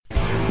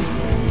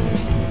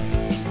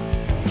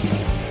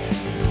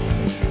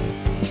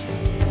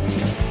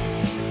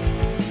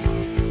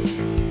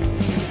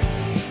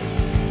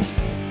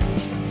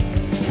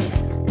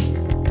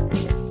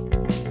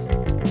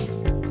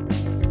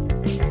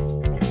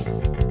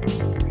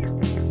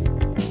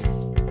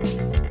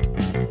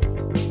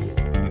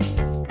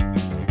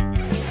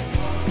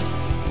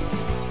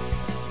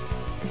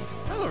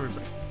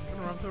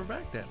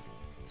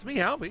me,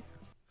 Albie.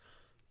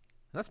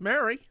 That's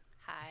Mary.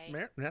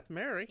 Hi. That's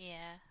Mary.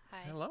 Yeah.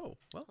 Hi. Hello.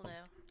 Welcome. Hello.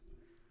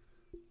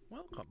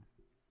 Welcome.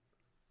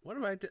 What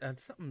have I done?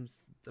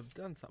 I've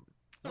done something.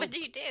 What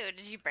did you do?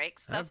 Did you break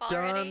stuff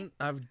already?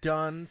 I've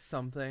done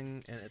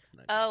something, and it's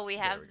not Oh, good. we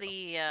There have go.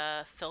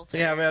 the filter.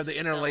 Yeah, we have the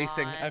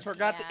interlacing. I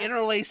forgot the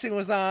interlacing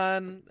was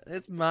on.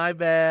 It's my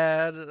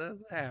bad. That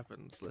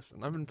happens.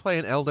 Listen, I've been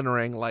playing Elden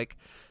Ring like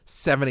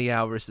 70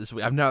 hours this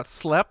week. I've not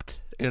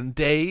slept in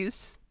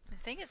days. I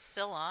think it's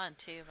still on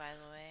too, by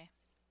the way.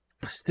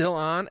 Still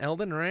on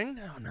Elden Ring?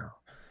 Oh no.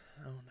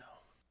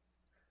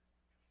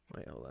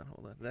 Wait, hold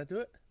on. Did that do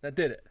it? That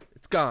did it.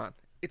 It's gone.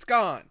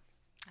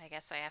 I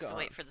guess I have to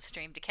wait Gone. for the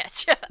stream to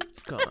catch up.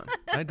 It's gone.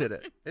 I did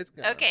it. It's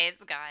gone. Okay,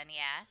 it's gone,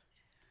 yeah.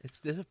 It's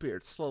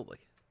disappeared slowly.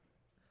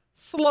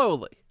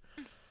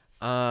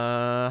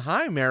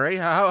 Hi Mary.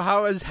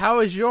 How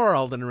has your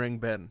Elden Ring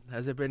been?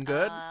 Has it been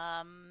good?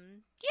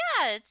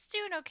 Yeah, it's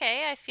doing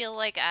okay. I feel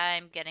like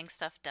I'm getting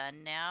stuff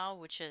done now,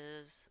 which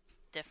is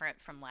different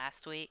from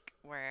last week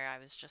where I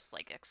was just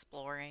like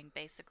exploring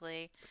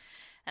basically,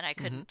 and I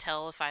couldn't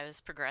tell if I was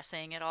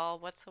progressing at all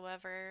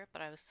whatsoever,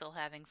 but I was still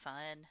having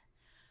fun.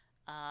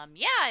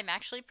 Yeah, I'm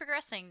actually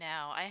progressing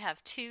now. I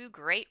have 2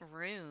 great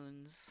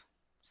runes.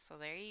 So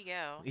there you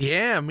go.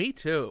 Yeah, me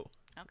too.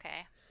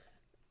 Okay.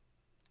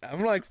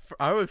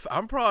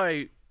 I'm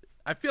probably.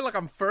 I feel like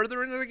I'm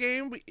further into the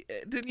game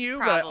than you,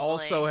 Probably. but I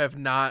also have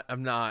not.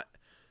 I'm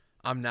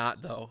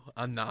not though.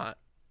 I'm not.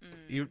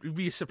 You'd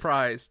be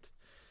surprised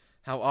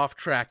how off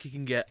track you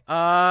can get.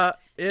 No,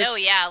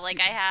 yeah, like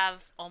I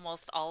have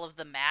almost all of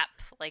the map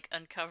like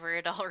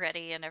uncovered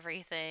already and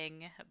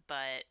everything,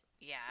 but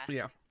yeah.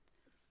 Yeah.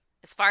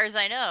 As far as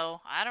I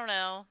know, I don't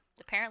know.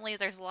 Apparently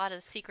there's a lot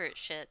of secret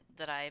shit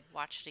that I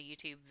watched a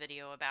YouTube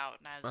video about,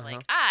 and I was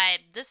like,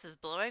 this is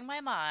blowing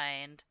my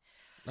mind.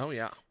 Oh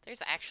yeah.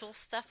 There's actual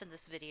stuff in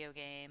this video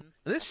game.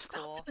 This That's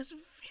stuff cool. in this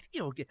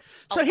video game.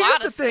 So A here's lot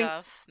the of thing.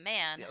 stuff,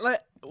 man.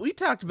 We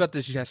talked about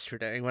this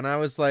yesterday when I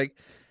was like,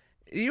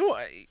 you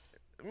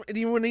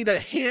need a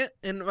hint,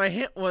 and my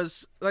hint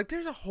was like,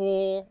 there's a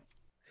whole,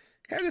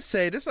 kind of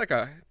say, there's like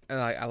a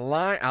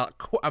line,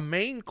 a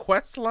main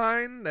quest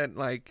line that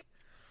like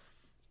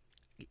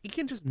you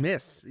can just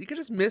miss. You can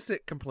just miss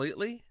it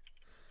completely,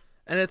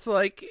 and it's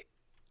like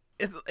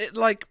it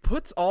like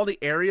puts all the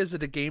areas of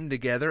the game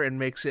together and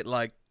makes it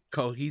like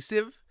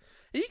cohesive.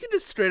 And you can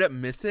just straight up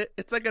miss it.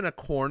 It's like in a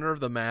corner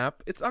of the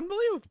map. It's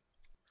unbelievable.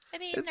 I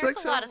mean, It's there's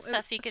like a lot of some-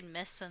 stuff you can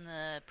miss in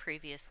the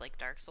previous like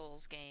Dark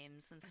Souls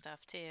games and stuff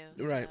too.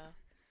 Right.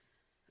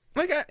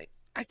 So. Like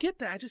I get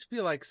that. I just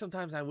feel like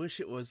sometimes I wish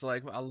it was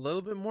like a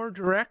little bit more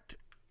direct.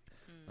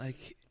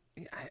 Like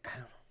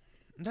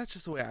that's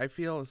just the way I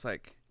feel. It's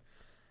like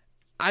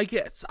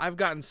I've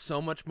gotten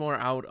so much more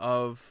out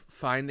of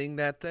finding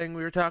that thing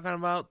we were talking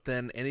about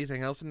than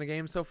anything else in the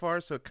game so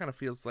far. So it kind of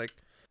feels like,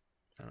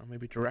 I don't know,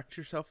 maybe direct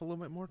yourself a little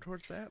bit more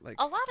towards that. Like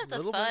A lot of the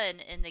little fun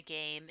in the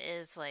game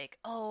is like,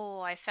 oh,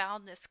 I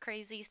found this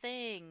crazy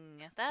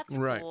thing. That's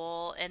Right.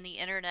 cool. And the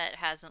internet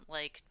hasn't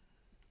like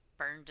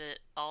burned it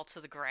all to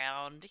the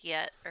ground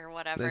yet or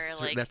whatever.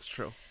 Like That's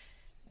true.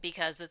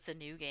 because it's a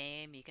new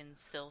game, you can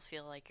still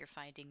feel like you're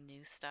finding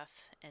new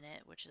stuff in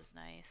it, which is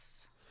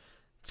nice.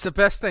 It's the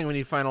best thing when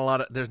you find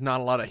there's not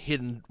a lot of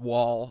hidden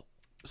wall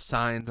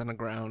signs on the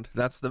ground.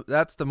 That's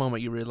the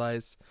moment you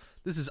realize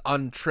this is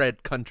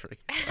untread country.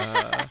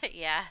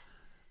 Yeah.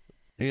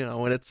 You know,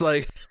 when it's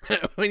like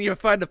when you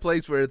find a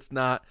place where it's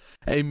not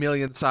a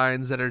million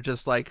signs that are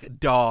just like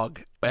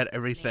dog at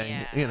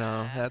everything. You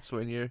know, Yeah. that's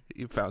when you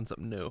found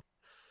something new.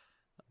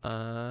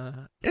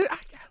 I don't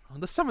know,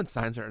 the summon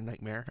signs are a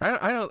nightmare.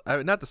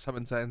 Not the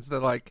summon signs. They're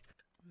like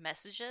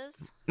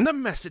Messages? the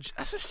message.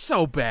 That's just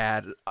so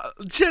bad.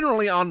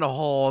 Generally, on the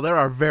whole, there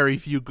are very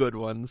few good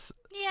ones.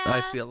 Yeah.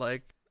 I feel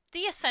like.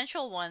 The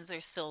essential ones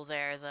are still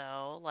there,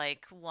 though.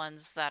 Like,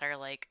 ones that are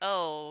like,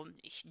 oh,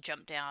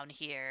 jump down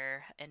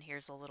here, and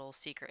here's a little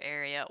secret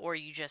area. Or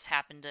you just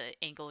happen to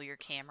angle your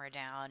camera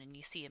down, and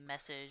you see a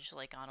message,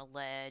 like, on a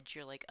ledge.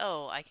 You're like,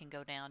 oh, I can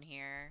go down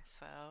here.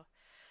 So,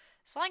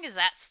 as long as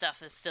that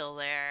stuff is still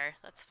there,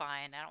 that's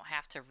fine. I don't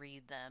have to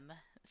read them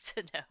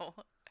to know.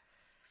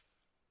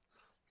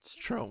 It's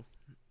true.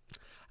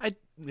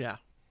 Yeah.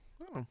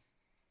 Oh.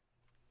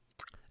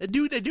 They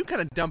do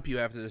kind of dump you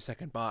after the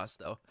second boss,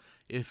 though.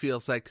 It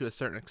feels like to a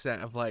certain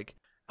extent of like,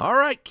 all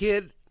right,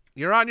 kid,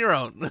 you're on your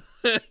own.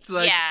 It's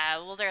like, Yeah,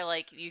 well, they're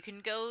like, you can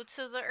go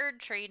to the Erd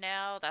Tree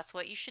now. That's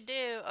what you should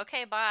do.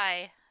 Okay,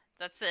 bye.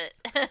 That's it.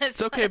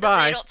 It's okay,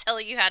 bye. They don't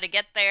tell you how to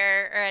get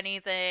there or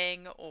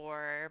anything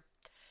or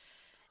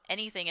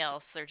anything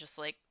else. They're just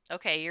like,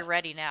 okay, you're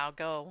ready now.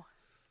 Go.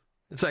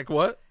 It's like,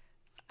 what?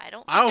 I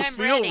don't I don't I'm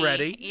feel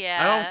ready. Yeah.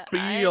 I don't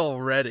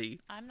feel ready.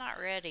 I'm not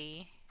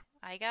ready.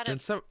 I gotta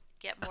And some,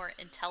 get more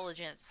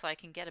intelligence so I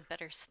can get a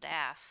better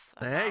staff.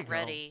 I'm There you not go.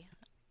 ready.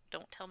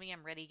 Don't tell me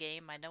I'm ready,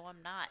 game. I know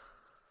I'm not.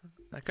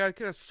 I gotta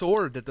get a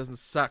sword that doesn't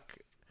suck.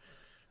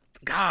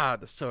 God,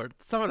 the sword.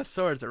 Some of the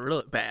swords are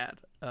really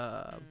bad.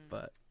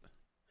 But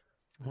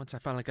once I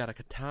finally got a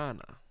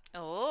katana,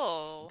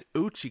 Oh. the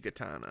Uchi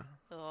katana.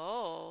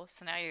 Oh.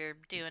 so now you're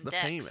doing The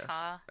Dex, famous.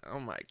 huh? Oh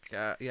my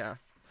god, yeah.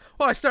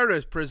 Well, I started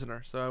as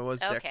prisoner, so I was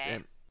Dex Okay.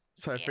 in.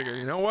 So I figured,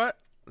 Yeah. you know what?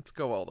 Let's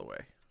go all the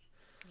way.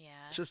 Yeah.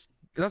 Just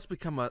let's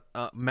become a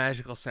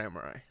magical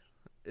samurai.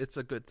 It's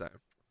a good time.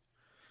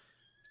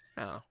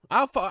 Oh,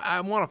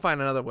 I want to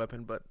find another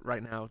weapon, but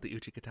right now the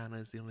Uchi Katana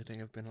is the only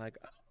thing I've been like,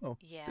 oh,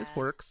 this Yeah.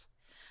 works.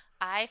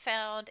 I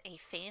found a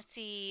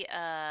fancy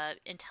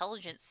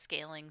intelligence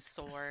scaling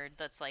sword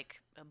that's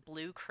like a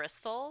blue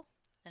crystal,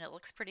 and it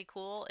looks pretty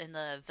cool in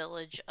the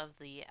village of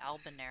the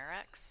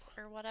Albanerics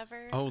or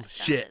whatever. Oh I found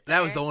shit, it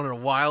that was there. one of the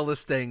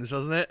wildest things,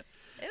 wasn't it?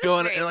 It was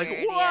Going very like,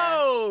 weird, yeah.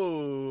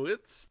 whoa,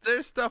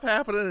 there's stuff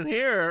happening in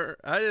here.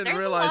 I didn't There's a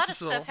realize lot of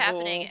this was a stuff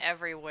happening whole.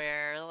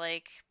 everywhere.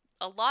 Like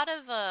a lot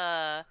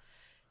of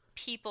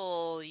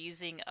people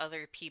using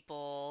other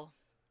people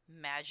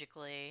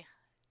magically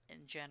in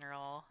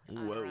general. I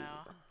don't Whoa, know.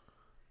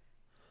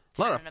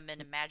 a lot Turning them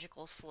into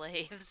magical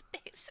slaves,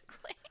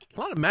 basically.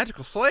 of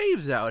magical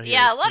slaves out here.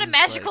 Yeah, it a lot of seems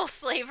magical like.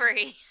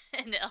 slavery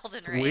in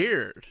Elden Ring.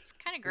 Weird, It's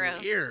kind of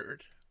gross.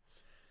 weird,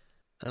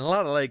 and a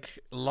lot of like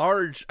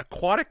large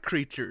aquatic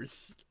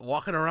creatures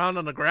walking around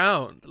on the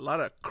ground. A lot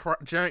of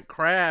giant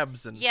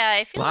crabs and Yeah,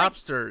 I feel like.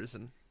 lobsters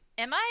and.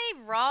 Am I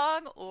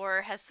wrong,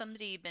 or has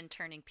somebody been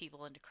turning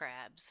people into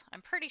crabs?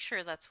 I'm pretty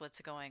sure that's what's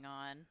going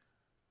on.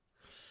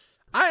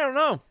 I don't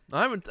know.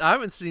 I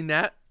haven't seen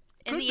that.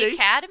 In Could the be.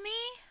 academy,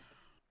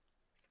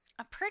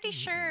 I'm pretty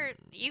sure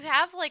you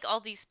have like all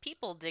these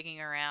people digging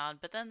around,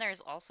 but then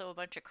there's also a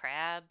bunch of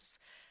crabs.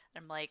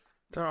 I'm like,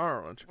 There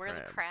are a bunch of were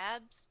the crabs.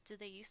 crabs? Did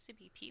they used to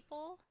be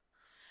people?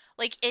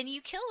 Like, and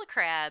you kill a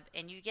crab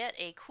and you get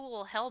a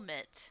cool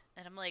helmet,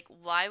 and I'm like,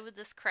 why would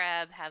this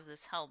crab have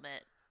this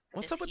helmet?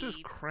 What's if up with this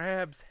he-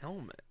 crab's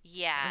helmet?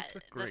 Yeah, That's a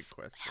great this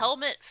question.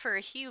 helmet for a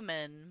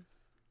human.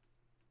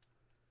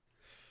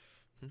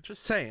 I'm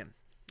just saying.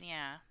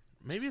 Yeah.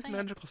 Maybe Just it's saying.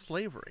 magical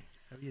slavery.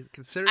 Have you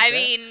considered I that?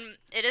 mean,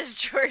 it is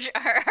George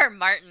R.R.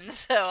 Martin,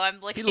 so I'm He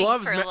looking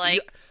loves for like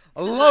he's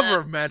a lover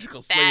of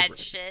magical bad slavery.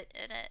 shit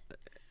in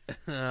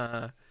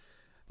it.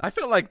 I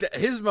feel like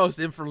his most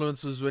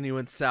influence was when he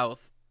went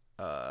south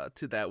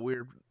to that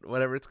weird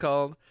whatever it's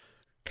called,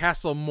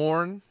 Castle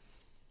Morn,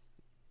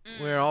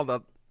 where all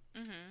the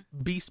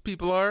Mm-hmm. beast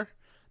people are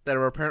that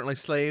are apparently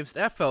slaves.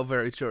 That felt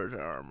very George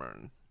R.R.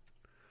 Martin.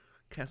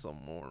 Castle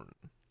Morn.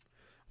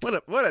 What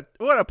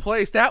a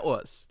place that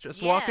was.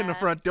 Just walk in the Yeah.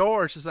 front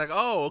door. It's just like,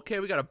 oh, okay,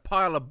 we got a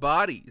pile of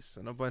bodies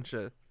and a bunch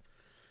of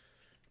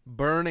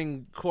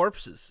burning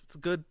corpses. It's a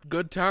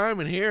good time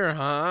in here,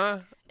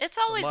 huh? It's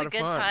always lot a of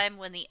good fun. time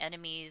when the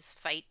enemies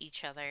fight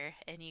each other,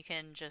 and you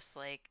can just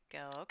like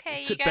go, okay,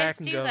 you Sit guys back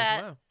and do go,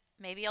 that. wow.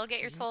 Maybe I'll get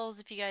your Mhm. souls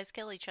if you guys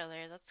kill each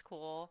other. That's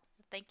cool.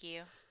 Thank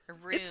you. Or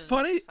It's runes,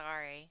 funny-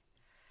 Sorry.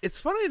 It's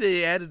funny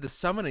they added the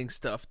summoning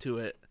stuff to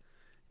it,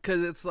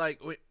 because it's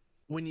like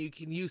when you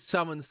can use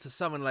summons to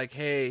summon, like,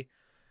 hey,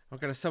 I'm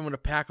gonna summon a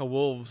pack of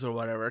wolves or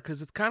whatever.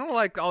 Because it's kind of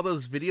like all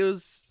those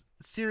videos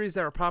series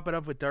that were popping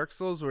up with Dark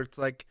Souls, where it's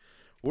like,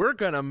 we're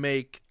gonna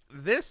make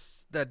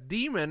the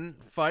demon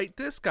fight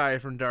this guy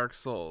from Dark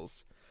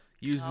Souls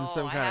using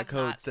some I kind have of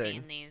code not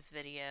thing. seen these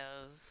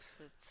videos.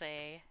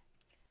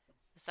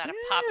 Is that a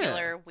Yeah.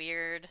 popular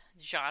weird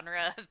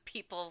genre of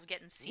people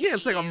getting CPU Yeah,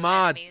 it's like a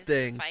mod enemies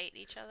thing. to fight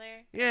each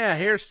other? Yeah,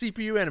 here's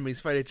CPU enemies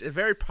fight. A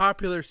very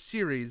popular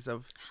series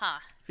of Huh.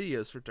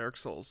 videos for Dark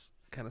Souls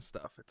kind of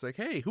stuff. It's like,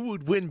 hey, who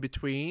would win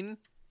between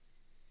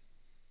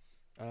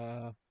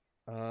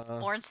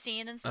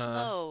Ornstein and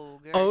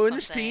Smoke. Or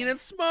Ornstein something. and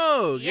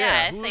Smoke?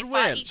 Yeah, who if they would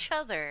fought win? each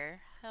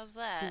other. How's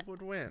that? Who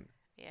would win?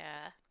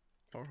 Yeah.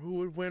 Or who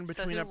would win So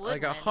between who would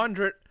like win?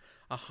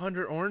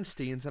 100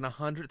 Ornsteins and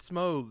 100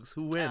 Smokes?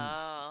 Who wins?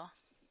 Oh.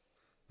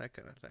 That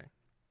kind of thing.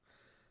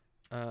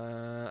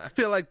 I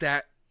feel like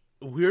that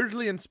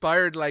weirdly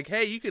inspired, like,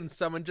 hey, you can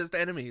summon just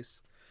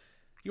enemies.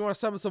 You want to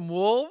summon some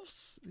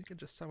wolves? You can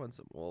just summon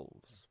some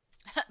wolves.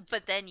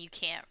 But then you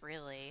can't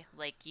really.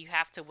 Like, you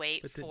have to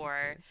wait But then you for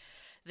can't.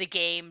 the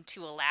game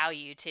to allow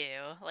you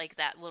to. Like,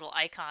 that little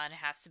icon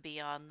has to be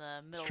on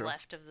the middle true.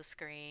 left of the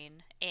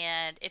screen.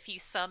 And if you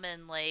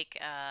summon, like,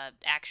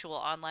 actual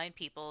online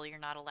people, you're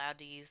not allowed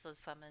to use those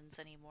summons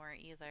anymore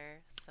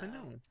either. So I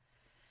know.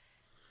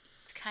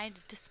 it's kind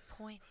of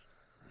disappointing.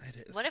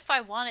 It is. What if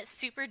I want it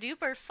super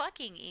duper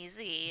fucking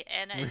easy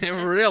and it's just,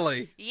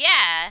 really?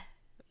 yeah.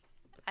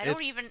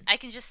 It's- I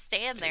can just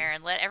stand there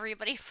and let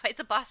everybody fight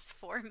the boss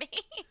for me.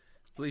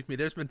 Believe me,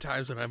 there's been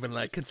times when I've been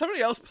like, can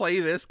somebody else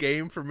play this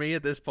game for me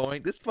at this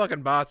point? This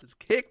fucking boss is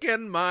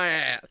kicking my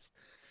ass.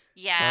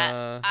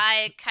 Yeah,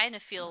 I kind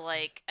of feel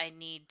like I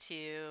need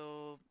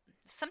to.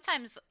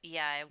 Sometimes,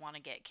 yeah, I want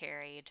to get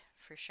carried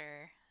for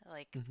sure.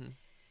 Like, Mhm.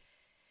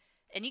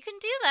 and you can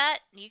do that.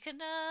 You can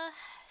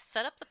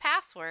set up the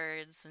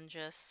passwords and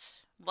just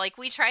like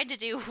we tried to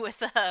do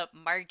with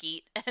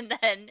Margit, and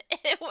then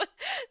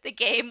the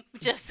game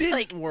just Didn't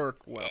like work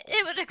well.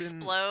 it would Didn't-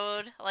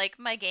 explode. Like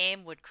my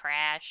game would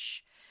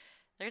crash.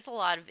 There's a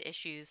lot of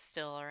issues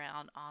still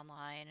around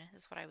online,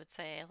 is what I would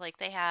say. Like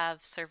they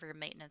have server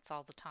maintenance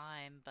all the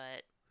time,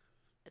 but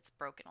it's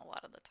broken a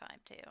lot of the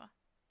time too.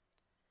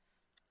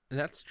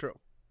 That's true.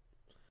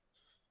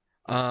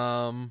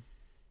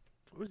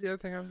 What was the other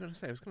thing I was gonna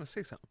say? I was gonna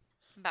say something.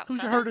 About Who's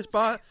your summons, hardest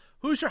boss?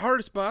 Who's your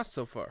hardest boss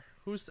so far?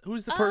 Who's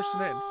the person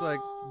that's like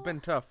Oh. been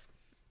tough?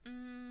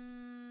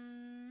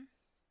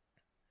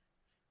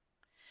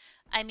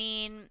 I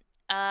mean,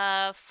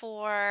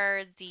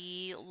 for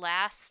the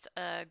last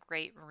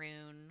Great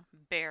Rune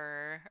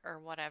Bearer or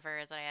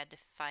whatever that I had to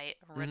fight,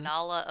 Mm-hmm.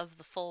 Renala of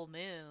the Full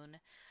Moon,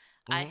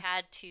 I Mm-hmm.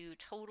 had to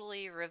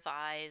totally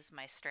revise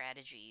my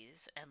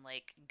strategies and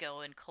like go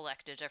and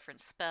collect a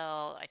different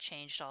spell. I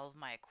changed all of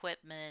my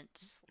equipment,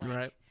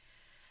 Right.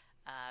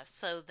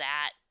 so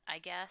that I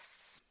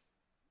guess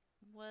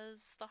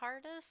was the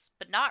hardest,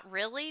 but not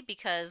really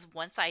because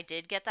once I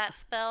did get that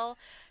spell,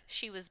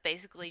 she was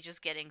basically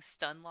just getting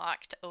stun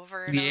locked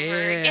over and over Yeah,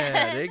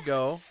 there again. you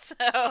go.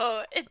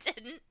 So it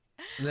didn't.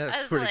 I That's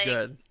was pretty like,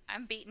 good.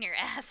 I'm beating your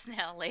ass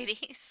now, lady.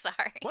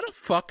 Sorry. What a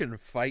fucking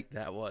fight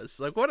that was!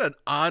 Like, what an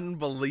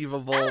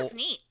unbelievable That was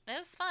neat. It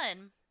was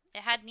fun.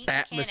 It had neat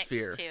mechanics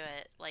atmosphere. to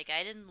it. Like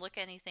I didn't look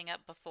anything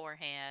up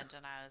beforehand,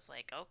 and I was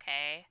like,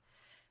 okay,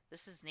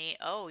 this is neat.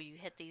 Oh, you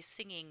hit these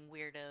singing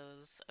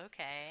weirdos.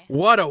 Okay.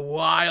 What a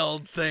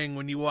wild thing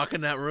when you walk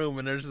in that room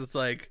and there's just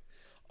like,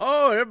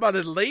 oh, there are a bunch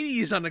of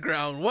ladies on the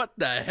ground. What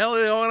the hell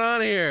is going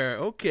on here?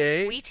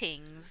 Okay.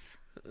 Sweetings.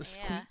 Yeah.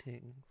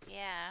 Squeaking.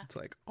 Yeah. It's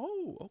like,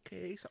 oh,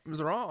 okay,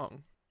 something's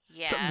wrong.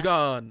 Yeah. Something's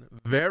gone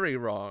very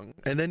wrong.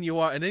 And then you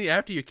walk, and then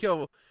after you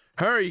kill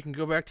her, you can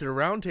go back to the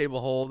round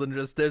table hold and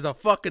just there's a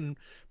fucking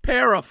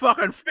pair of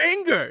fucking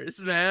fingers,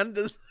 man,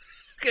 just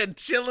fucking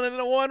chilling in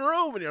the one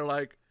room, and you're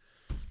like,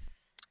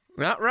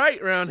 not right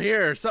around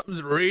here.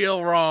 Something's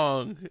real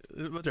wrong.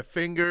 There's a bunch of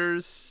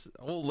fingers,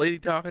 old lady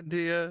talking to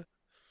you.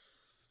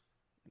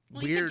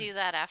 Well, you Weird. can do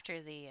that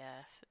after the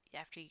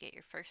after you get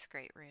your first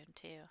great rune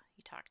too.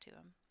 You talk to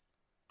him.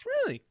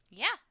 Really?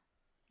 Yeah.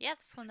 Yeah,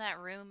 that's when that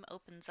room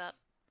opens up.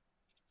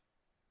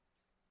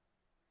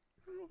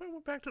 I don't know if I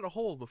went back to the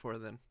hold before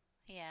then.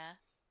 Yeah.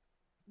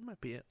 That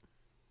might be it.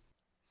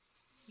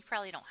 You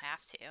probably don't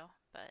have to,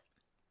 but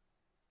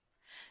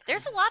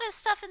there's a lot of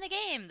stuff in the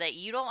game that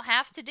you don't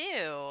have to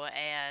do,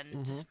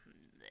 and Mhm.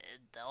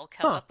 they'll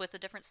come Huh. up with a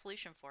different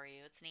solution for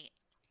you. It's neat.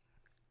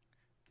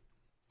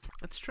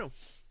 That's true.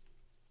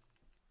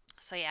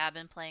 So yeah, I've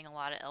been playing a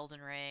lot of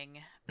Elden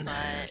Ring,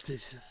 but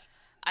This-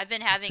 I've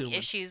been having Consuming.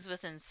 issues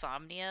with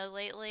insomnia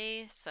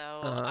lately, so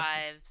Uh-huh.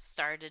 I've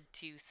started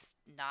to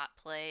not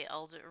play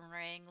Elden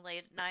Ring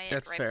late at night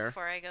That's right fair.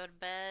 before I go to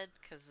bed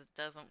because it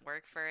doesn't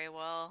work very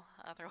well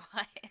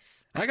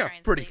otherwise. I Try got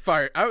and pretty sleep.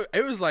 fired.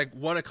 It was like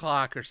 1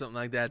 o'clock or something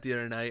like that the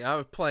other night. I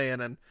was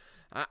playing and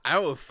I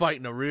was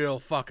fighting a real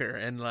fucker.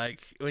 And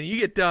like when you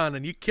get done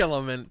and you kill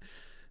him, and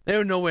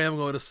there's no way I'm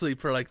going to sleep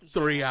for like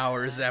 3 Yeah.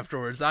 hours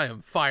afterwards. I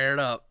am fired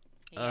up.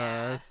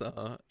 Yeah,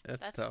 So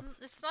that's tough.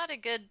 it's not a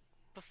good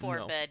before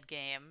No. bed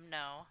game.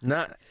 No,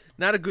 Not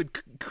a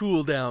good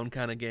cool down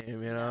kind of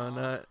game, you know.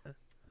 No. Not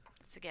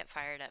it's a get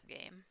fired up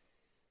game.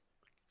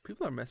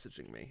 people are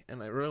messaging me,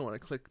 and I really want to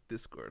click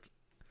Discord.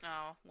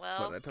 Oh But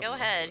well, I don't go know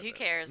ahead. what Who it-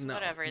 cares? No,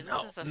 Whatever. This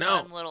no, is a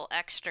no. fun little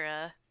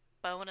extra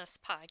bonus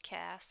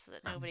podcast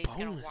that nobody's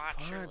gonna bonus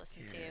watch or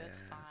listen to. It's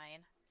podcast.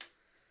 fine.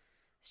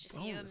 It's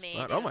just you and Bonus me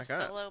pod- doing oh my a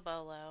God. solo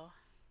bolo.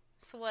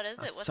 So what is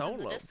A it? What's in the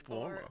solo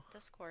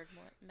Discord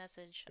bolo.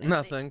 message? I see-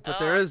 Nothing, but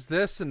there Oh, is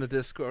this in the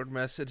Discord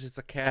message. It's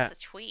a cat. It's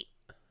a tweet.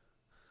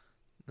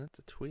 That's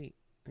a tweet.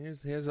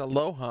 Here's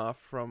Aloha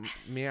from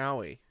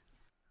Meowie.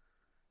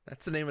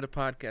 That's the name of the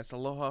podcast.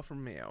 Aloha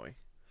from Meowie.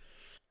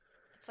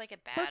 It's like a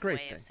What a bad great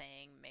way thing. of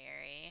saying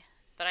Mary,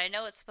 but I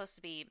know it's supposed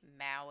to be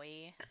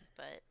Maui.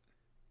 But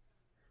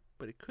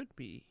But it could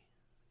be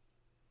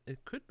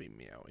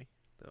Meowie,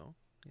 though.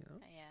 You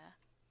know, yeah,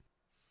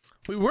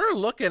 we were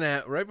looking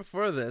at right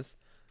before this,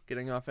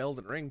 getting off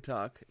Elden Ring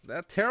talk.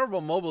 That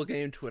terrible mobile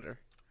game Twitter.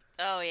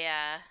 oh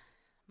yeah,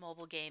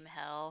 mobile game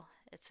hell.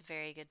 It's a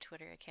very good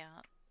Twitter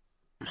account.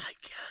 My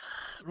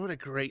God, what a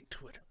great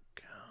Twitter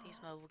account.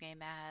 These mobile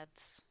game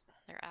ads,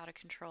 they're out of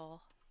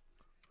control.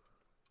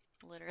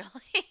 Literally.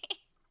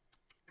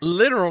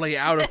 Literally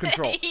out of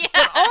control. Yeah.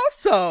 But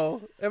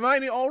also, am I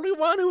the only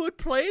one who would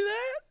play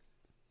that?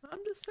 I'm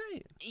just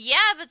saying.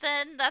 Yeah, but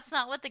then that's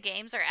not what the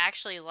games are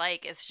actually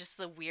like. It's just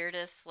the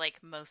weirdest, like,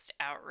 most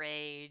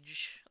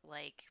outrage,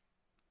 like,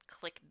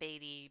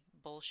 clickbaity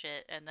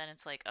bullshit, and then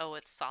it's like, oh,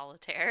 it's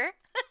solitaire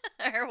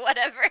or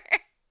whatever.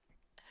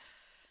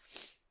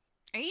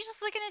 Are you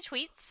just looking at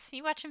tweets?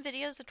 You watching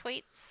videos of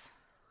tweets?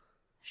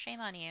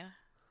 Shame on you.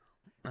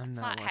 I'm It's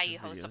not how watching you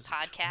host a videos.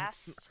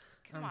 podcast.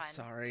 Come I'm on.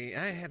 sorry.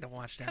 I had to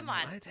watch that. Come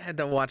one. on. I had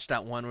to watch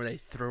that one where they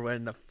threw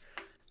in the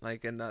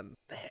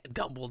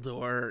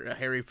Dumbledore,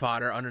 Harry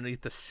Potter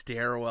underneath the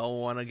stairwell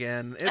one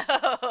again. It's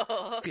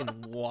Oh.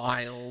 fucking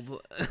wild.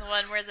 The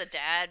one where the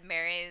dad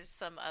marries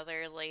some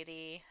other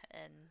lady,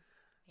 and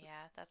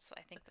yeah, that's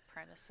I think the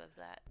premise of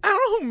that I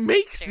don't know who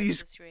makes stair these.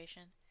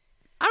 situation.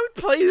 I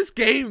would play this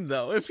game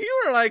though. If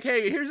you were like,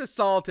 "Hey, here's a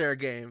solitaire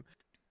game.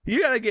 You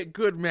gotta get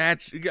good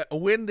match. You gotta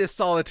win this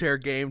solitaire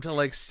game to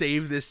like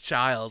save this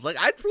child." Like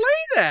I'd play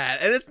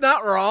that, and it's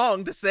not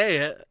wrong to say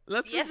it.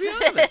 Let's Yes, just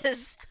be honest. it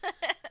is.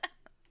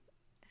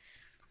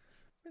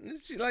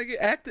 She like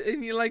act,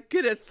 and you like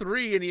get a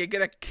 3, and you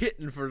get a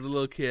kitten for the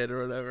little kid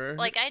or whatever.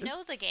 Like, I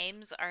know the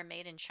games are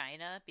made in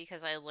China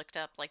because I looked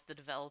up like the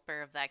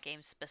developer of that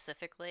game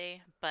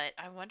specifically, but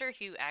I wonder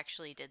who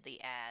actually did the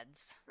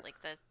ads. Like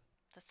that's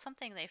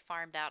something they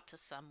farmed out to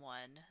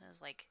someone. It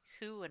was like,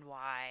 who and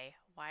why?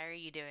 Why are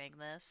you doing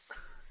this?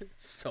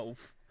 So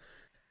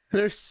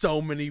there's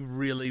so many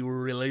really,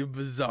 really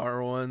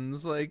bizarre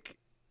ones. Like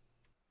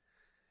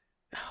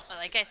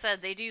I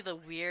said, they do the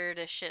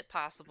weirdest shit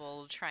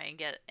possible to try and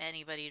get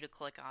anybody to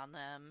click on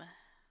them.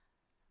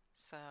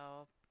 So,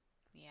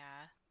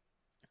 yeah.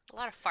 A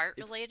lot of fart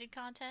related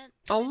content.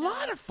 a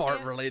lot of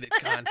fart related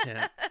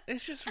content.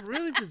 It's just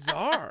really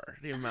bizarre,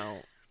 the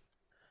amount.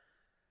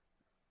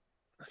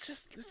 It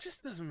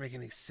just doesn't make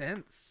any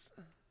sense.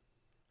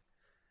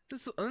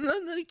 And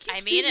then you keep I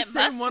mean, seeing the it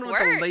same must one with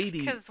work, the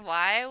lady. because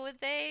why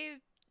would they?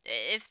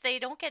 If they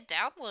don't get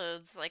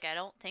downloads, like, I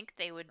don't think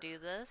they would do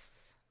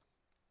this.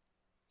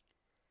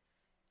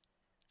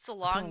 It's a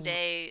long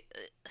day.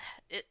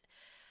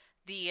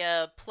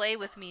 The play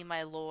with me,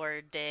 my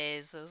lord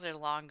days, those are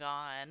long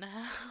gone.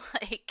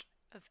 Like,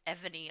 of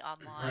Ebony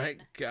Online. My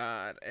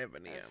God,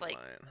 Ebony It was Online.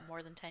 like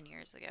more than 10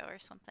 years ago or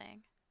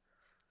something.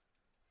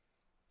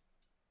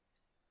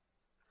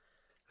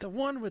 The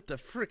one with the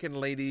freaking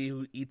lady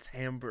who eats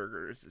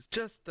hamburgers is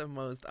just the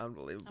most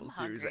unbelievable I'm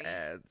series of hungry.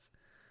 ads.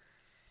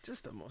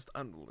 Just the most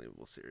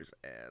unbelievable series of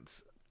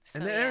ads. So,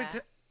 And then yeah.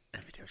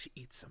 every time she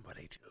eats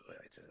somebody too,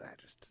 that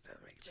just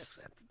doesn't make no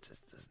sense. It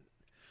just doesn't.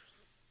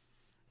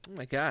 Oh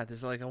my God,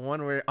 there's like a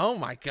one where, oh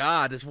my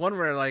God, there's one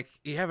where like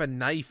you have a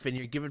knife and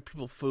you're giving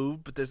people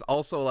food, but there's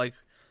also like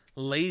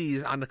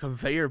ladies on the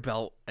conveyor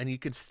belt and you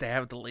can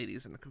stab the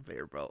ladies in the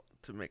conveyor belt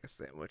to make a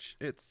sandwich.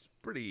 It's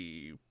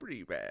pretty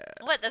bad.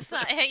 What? That's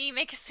not how you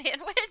make a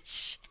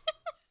sandwich?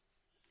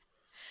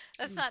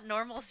 That's not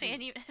normal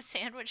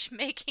sandwich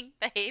making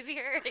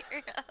behavior at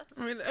your house.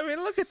 I mean,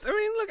 look. You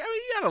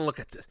gotta look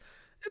at this.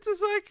 It's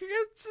just like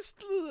it's just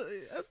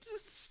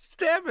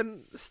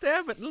stabbing.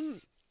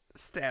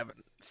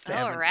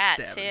 Oh, rat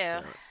too.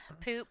 stabbing.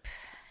 Poop.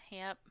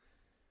 Yep.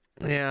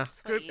 Yeah,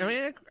 That's what good. I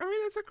mean,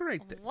 that's a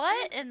great thing.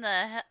 What in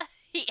the?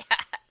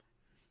 Yeah.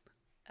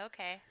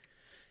 Okay.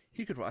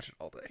 You could watch it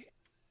all day.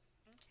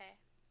 Okay.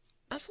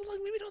 Also, like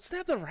maybe don't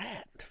stab the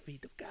rat to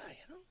feed the guy.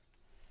 You know,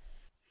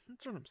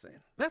 that's what I'm saying.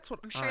 That's what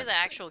I'm sure the saying.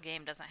 actual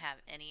game doesn't have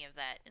any of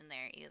that in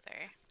there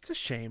either. It's a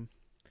shame.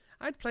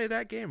 I'd play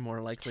that game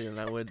more likely than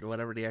I would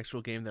whatever the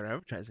actual game they're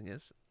advertising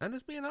is. I'm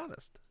just being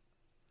honest.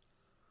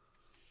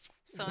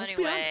 So Let's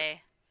be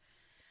anyway,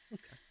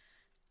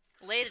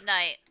 late at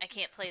night, I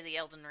can't play the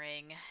Elden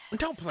Ring.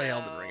 Don't play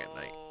Elden Ring at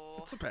night. So,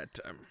 It's a bad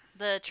time.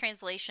 The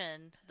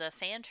translation, the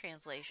fan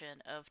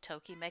translation of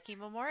Tokimeki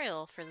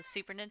Memorial for the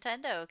Super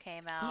Nintendo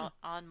came out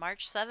on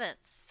March 7th.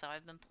 So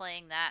I've been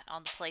playing that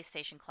on the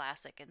PlayStation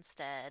Classic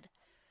instead.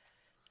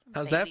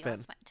 How's Baby that been?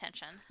 wants my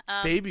attention.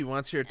 Baby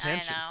wants your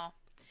attention. I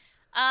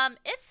know.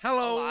 It's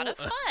Hello. a lot of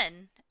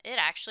fun. It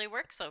actually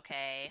works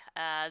okay.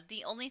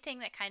 The only thing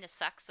that kind of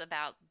sucks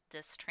about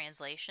this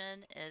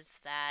translation is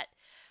that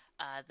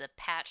the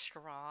patched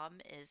ROM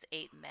is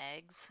 8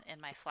 megs, and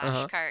my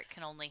flash cart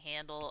can only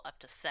handle up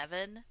to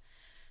 7.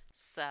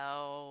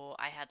 So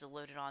I had to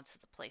load it onto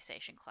the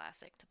PlayStation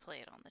Classic to play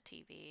it on the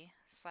TV.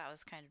 So that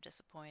was kind of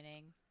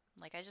disappointing.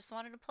 Like, I just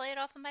wanted to play it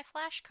off of my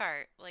flash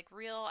cart, like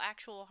real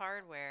actual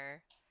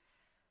hardware.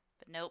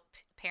 But nope,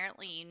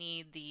 apparently you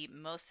need the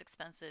most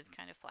expensive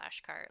kind of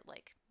flash cart,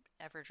 like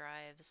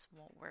EverDrives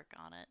won't work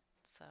on it,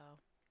 so.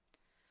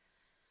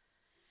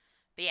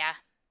 But yeah,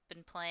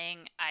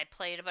 I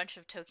played a bunch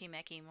of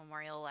Tokimeki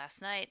Memorial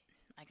last night.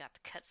 I got the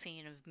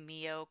cutscene of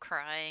Mio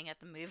crying at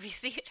the movie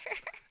theater.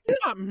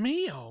 Not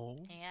Mio.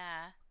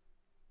 Yeah.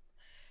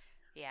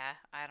 Yeah,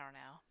 I don't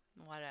know.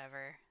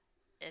 Whatever.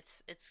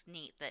 It's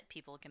neat that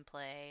people can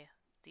play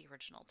the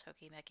original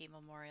Tokimeki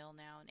Memorial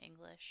now in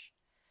English.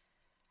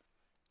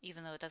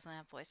 Even though it doesn't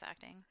have voice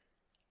acting.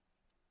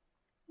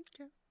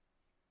 Okay.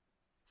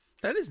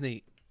 That is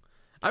neat.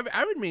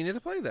 I would mean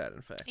to play that,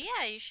 in fact.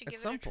 Yeah, you should At give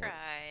it some a point.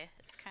 try.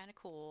 It's kind of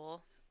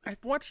cool. I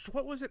watched,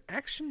 what was it,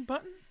 Action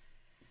Button?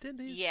 Did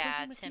he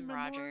Yeah, Tokimeki Tim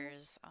Memorial?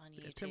 Rogers on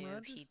Yeah, Tim YouTube.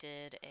 Rogers? He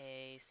did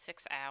a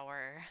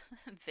 6-hour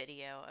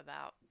video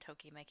about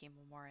Tokimeki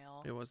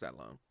Memorial. It was that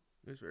long.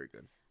 It was very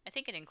good. I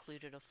think it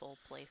included a full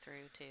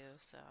playthrough too,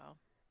 so.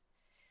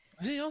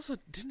 Didn't he also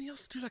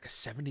do like a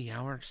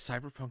 70-hour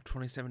Cyberpunk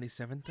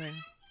 2077 thing?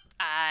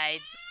 I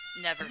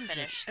never It was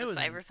finished it the was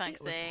Cyberpunk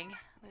it was thing.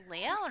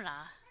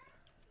 Leona.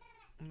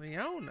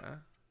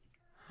 Leona?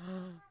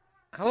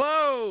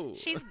 Hello!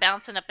 She's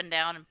bouncing up and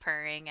down and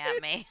purring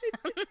at me.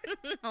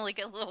 Like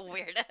a little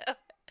weirdo.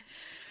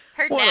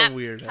 Her What a nap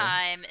weirdo.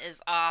 time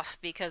is off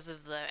because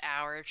of the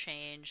hour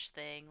change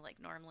thing. Like,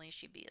 normally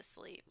she'd be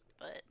asleep,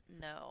 but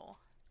no.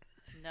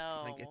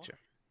 No. I get you.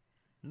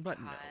 But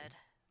God. no.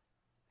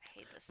 I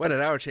hate this. What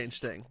an hour change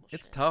thing.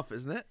 It's Bullshit. tough,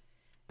 isn't it?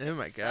 Oh It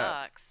my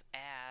god. sucks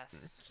ass.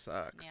 It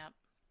sucks. Yep.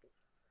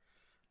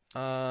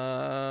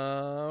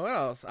 What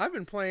else? I've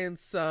been playing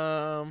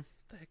some.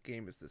 What the heck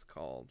game is this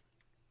called?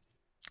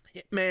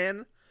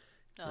 Hitman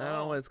I don't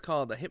know what it's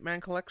called, the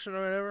Hitman Collection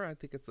or whatever. I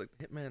think it's like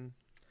Hitman.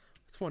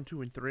 It's 1,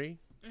 2, and 3.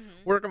 Mm-hmm.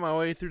 Working my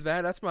way through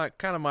that. That's my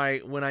kind of my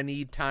when I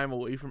need time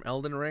away from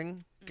Elden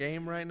Ring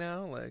game right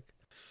now. Like,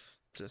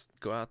 just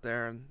go out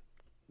there and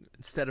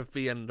instead of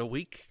being the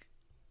weak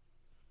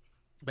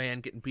man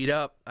getting beat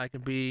up, I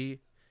can be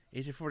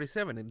Agent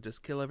 47 and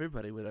just kill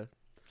everybody with a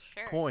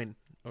coin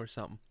or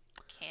something.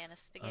 Can of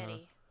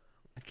spaghetti.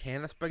 A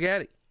can of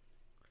spaghetti.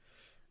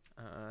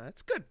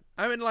 It's good.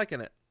 I've been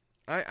liking it.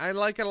 I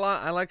like it a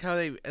lot. I like how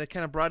they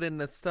kind of brought in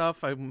the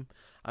stuff. I'm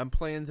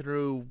playing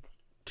through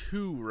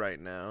 2 right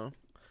now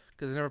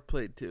because I never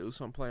played 2,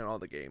 so I'm playing all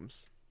the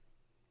games.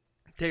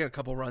 Taking a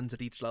couple runs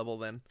at each level,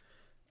 then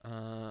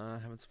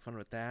having some fun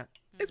with that.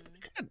 It's pretty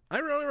good. I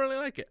really, really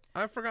like it.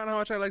 I've forgotten how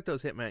much I like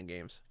those Hitman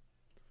games.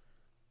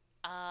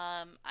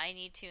 I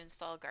need to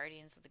install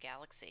Guardians of the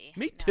Galaxy.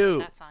 Me too.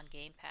 That's on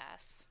Game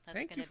Pass.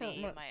 That's going to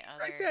be my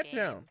other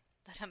game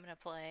that I'm going to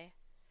play.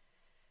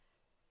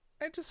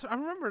 I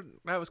remember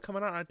that was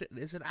coming out.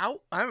 Is it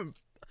out? I haven't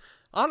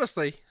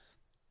honestly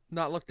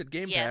not looked at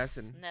Game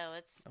Pass. No,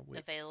 it's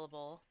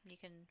available. You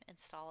can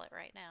install it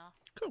right now.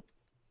 Cool.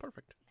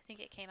 Perfect. I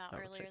think it came out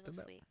earlier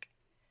this week.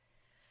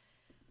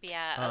 But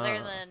yeah,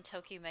 other than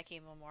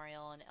Tokimeki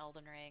Memorial and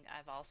Elden Ring,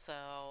 I've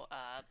also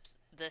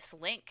this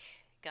link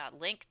got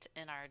linked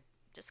in our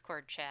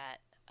Discord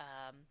chat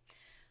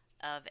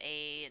of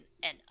an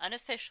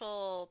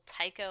unofficial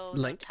Taiko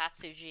no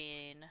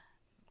Tatsujin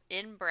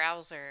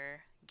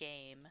in-browser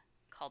game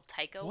called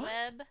Taiko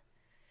Web.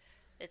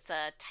 It's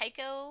a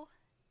Taiko,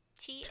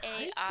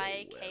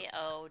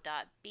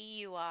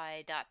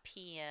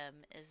 taiko.bui.pm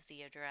is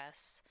the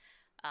address.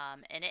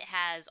 And it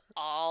has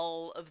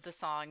all of the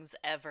songs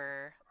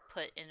ever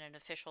put in an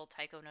official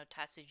Taiko no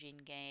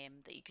Tatsujin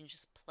game that you can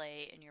just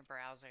play in your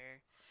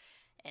browser.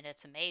 And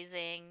it's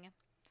amazing.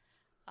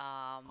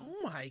 Oh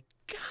my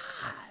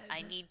god.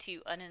 I need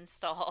to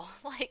uninstall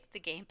the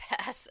Game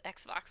Pass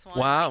Xbox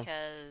One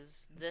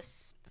because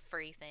this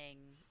free thing,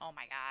 oh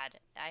my god,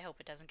 I hope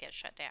it doesn't get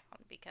shut down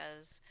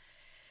because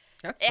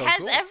it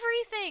has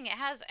everything. It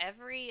has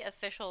every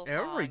official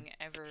song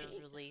ever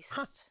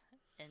released.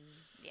 And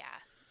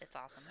yeah, it's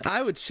awesome.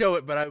 I would show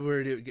it, but I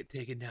worried it would get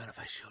taken down if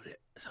I showed it.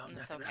 So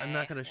I'm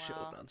not going to show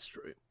it on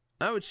stream.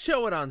 I would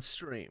show it on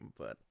stream,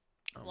 but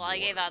I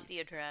gave out the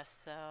address,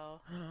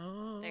 so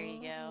there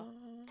you go.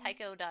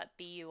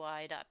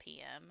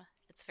 Taiko.bui.pm.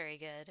 It's very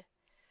good.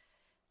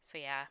 So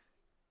yeah.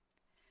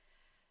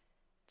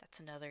 That's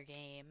another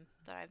game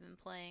that I've been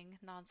playing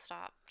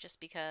nonstop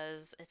just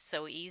because it's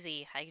so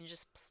easy. I can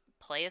just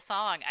play a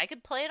song. I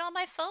could play it on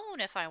my phone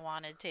if I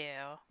wanted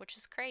to, which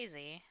is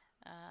crazy.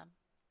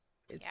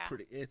 It's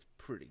pretty good.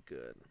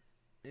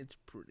 It's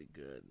pretty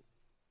good.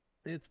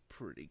 It's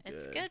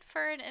good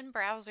for an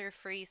in-browser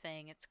free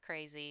thing. It's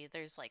crazy.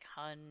 There's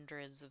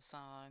hundreds of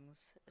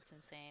songs. It's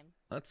insane.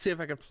 Let's see if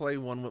I can play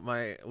one with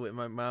my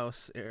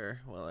mouse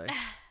here while I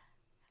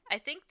I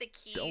think the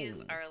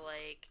keys are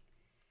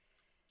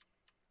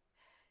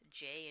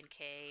J and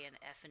K and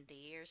F and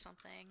D or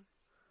something.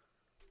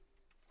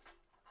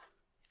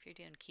 If you're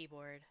doing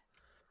keyboard.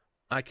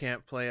 I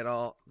can't play it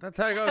all. That's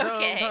how I go.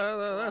 Okay.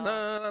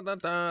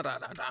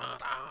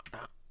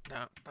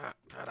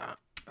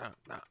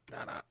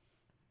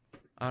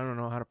 I don't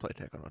know how to play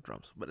Taiko no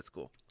drums, but it's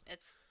cool.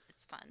 It's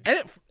fun.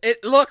 And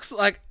it looks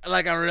like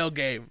a real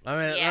game. I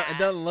mean, it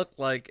doesn't look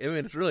like. I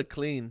mean, it's really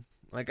clean.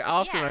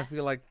 Often I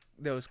feel like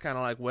those kind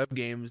of web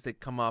games, they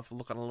come off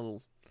looking a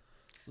little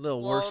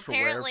worse for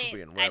wear for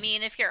being web. I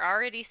mean, if you're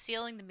already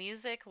stealing the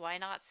music, why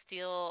not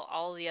steal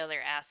all the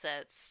other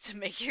assets to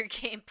make your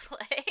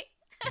gameplay?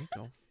 There you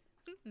go.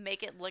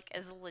 Make it look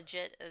as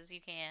legit as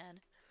you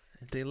can.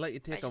 If they let you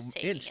take an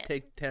inch,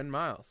 take 10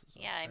 miles.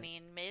 Yeah, I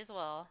mean, may as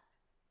well.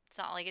 It's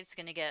not like it's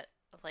gonna get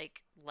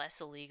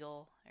less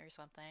illegal or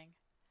something.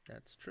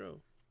 That's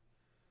true.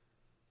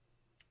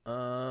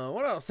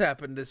 What else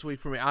happened this week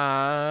for me?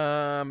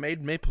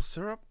 Made maple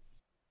syrup.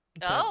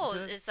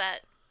 Is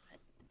that?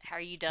 How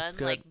are you done?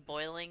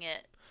 Boiling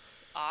it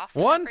off?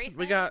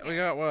 We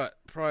got what?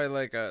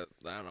 Probably I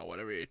don't know,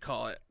 whatever you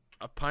call it,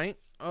 a pint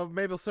of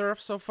maple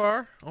syrup so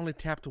far. Only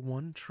tapped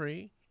one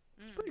tree.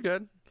 It's pretty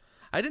good.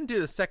 I didn't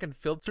do the second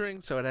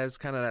filtering, so it has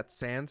kind of that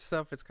sand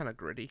stuff. It's kind of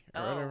gritty.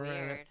 Oh,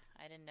 weird.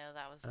 I didn't know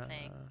that was the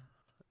thing.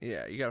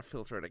 Yeah, you gotta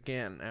filter it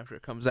again after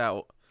it comes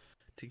out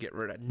to get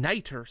rid of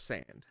niter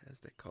sand, as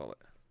they call it,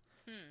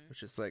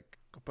 which is a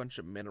bunch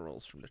of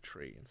minerals from the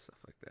tree and stuff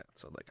like that.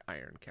 So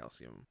iron,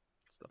 calcium,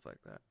 stuff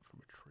like that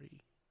from a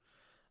tree.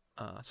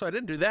 So I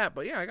didn't do that,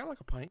 but yeah, I got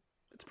a pint.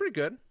 It's pretty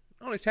good.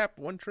 I only tapped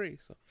one tree,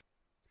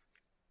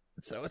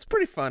 so it's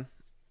pretty fun.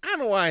 I don't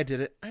know why I did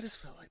it. I just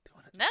felt like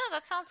doing it. No,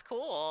 that sounds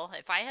cool.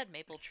 If I had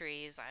maple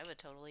trees, I would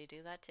totally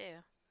do that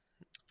too.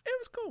 It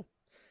was cool.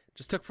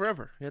 Just took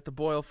forever. You have to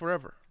boil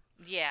forever.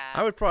 Yeah.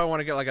 I would probably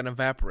want to get an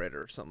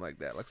evaporator or something like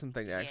that,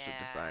 something actually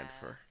designed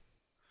for.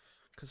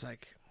 Because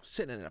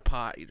sitting in a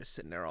pot, you're just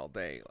sitting there all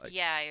day.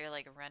 Yeah, you're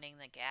running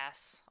the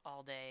gas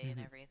all day and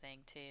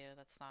everything too.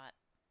 That's not.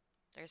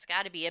 There's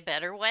got to be a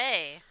better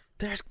way.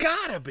 There's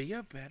got to be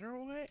a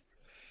better way.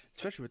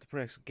 Especially with the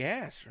price of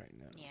gas right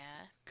now.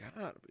 Yeah.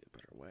 Gotta be a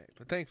better way.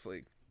 But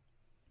thankfully,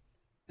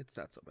 it's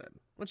not so bad.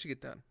 Once you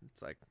get done,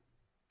 it's like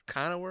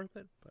kind of worth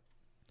it. But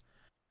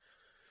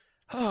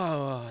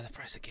oh, the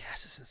price of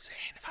gas is insane.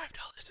 $5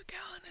 a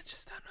gallon. It's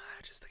just I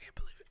can't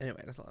believe it.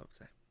 Anyway, that's all I would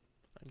say.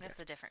 Okay. That's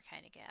a different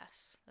kind of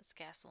gas. That's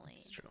gasoline.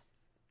 That's true.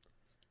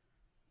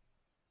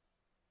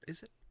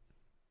 Is it?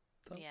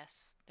 Though?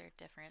 Yes, they're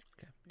different.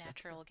 Okay.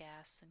 Natural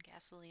gas and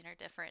gasoline are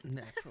different.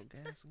 Natural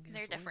gas and gasoline.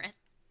 They're different.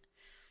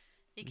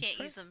 You can't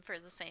use them for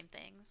the same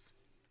things.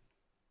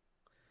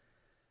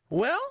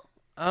 Well,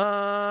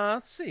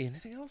 let's see.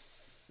 Anything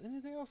else?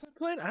 Anything else I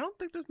played? I don't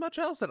think there's much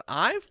else that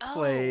I've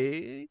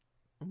played.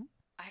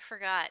 I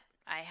forgot.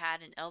 I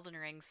had an Elden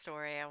Ring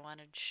story I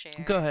wanted to share.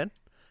 Go ahead.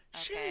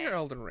 Okay. Share your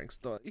Elden Ring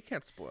story. You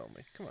can't spoil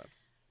me. Come on.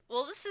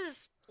 Well, this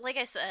is, like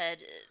I said,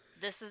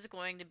 this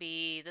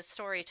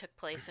story took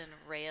place in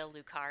Raya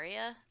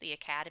Lucaria, the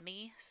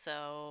academy.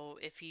 So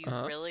if you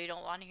really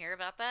don't want to hear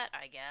about that,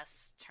 I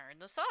guess turn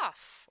this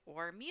off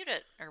or mute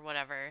it or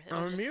whatever.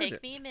 It'll just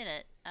take me a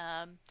minute.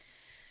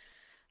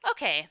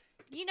 Okay.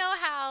 You know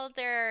how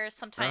there are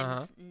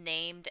sometimes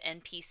named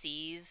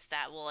NPCs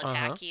that will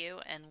attack you,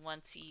 and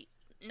once you,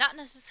 not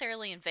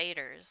necessarily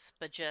invaders,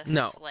 but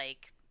just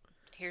like,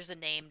 here's a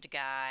named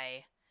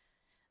guy.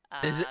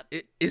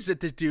 Is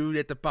it the dude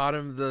at the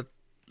bottom of the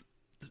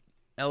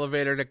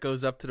elevator that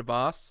goes up to the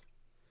boss?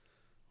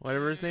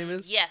 Whatever his name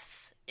is?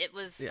 Yes, it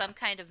was some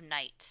kind of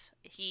knight.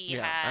 He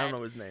had, I don't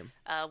know his name.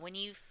 When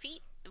you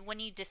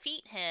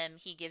defeat him,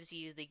 he gives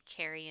you the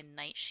Carrion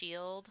Knight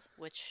Shield,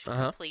 which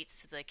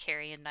completes the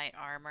Carrion Knight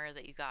armor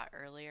that you got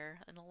earlier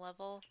in the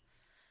level.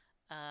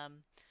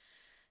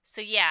 So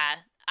yeah,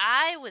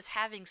 I was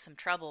having some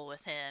trouble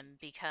with him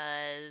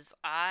because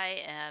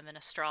I am an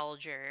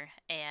astrologer,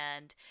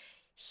 and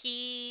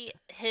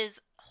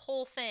his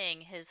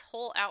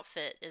whole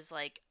outfit is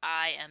like,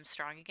 I am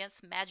strong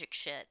against magic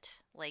shit.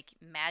 Like,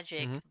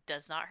 magic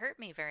does not hurt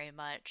me very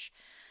much.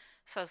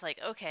 So I was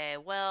like, okay,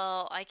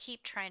 well, I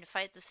keep trying to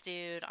fight this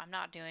dude. I'm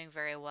not doing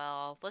very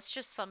well. Let's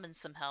just summon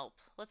some help.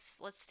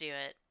 Let's do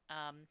it.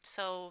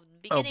 So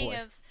beginning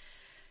of,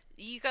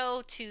 you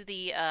go to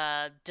the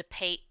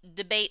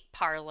debate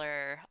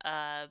parlor,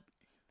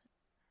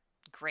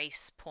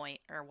 Grace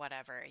Point or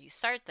whatever. You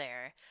start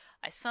there.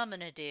 I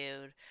summon a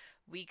dude.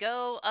 We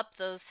go up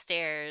those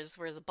stairs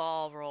where the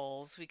ball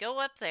rolls. We go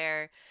up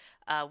there.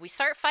 We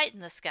start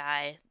fighting this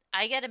guy.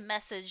 I get a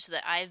message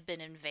that I've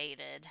been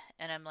invaded,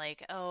 and I'm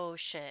like, oh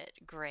shit,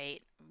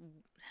 great.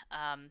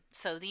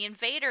 So the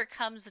invader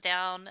comes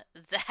down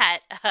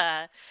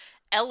that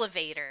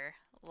elevator.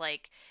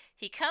 Like,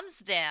 he comes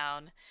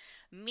down,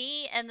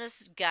 me and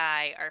this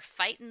guy are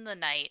fighting the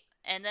knight,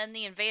 and then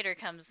the invader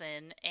comes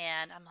in,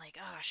 and I'm like,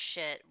 oh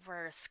shit,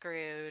 we're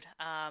screwed.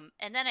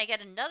 And then I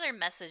get another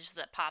message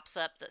that pops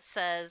up that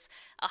says,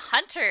 a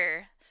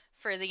hunter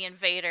for the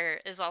invader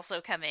is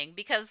also coming,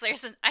 because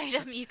there's an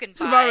item you can buy.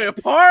 It's about to be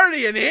a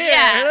party in here.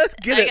 Yeah, let's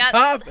get it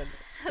popping.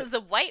 The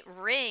white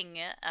ring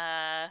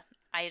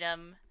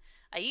item,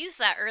 I used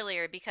that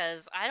earlier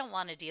because I don't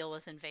want to deal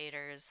with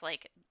invaders.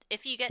 Like,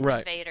 if you get an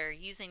invader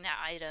using that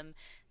item,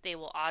 they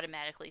will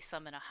automatically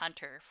summon a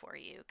hunter for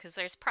you, because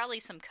there's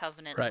probably some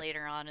covenant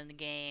later on in the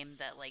game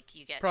that, like,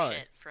 you get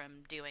shit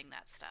from doing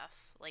that stuff.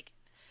 Like,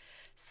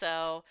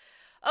 so,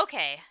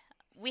 okay.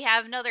 We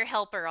have another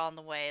helper on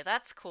the way.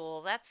 That's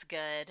cool. That's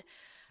good.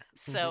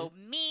 So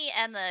me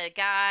and the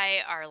guy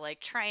are like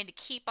trying to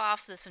keep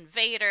off this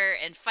invader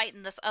and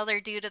fighting this other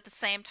dude at the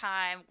same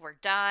time. We're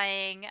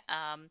dying.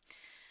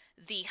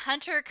 The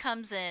hunter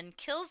comes in,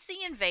 kills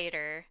the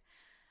invader.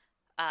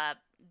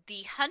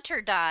 The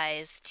hunter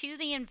dies to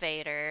the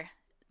invader.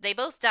 They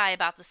both die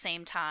about the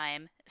same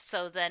time.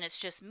 So then it's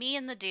just me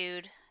and the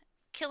dude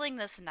killing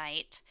this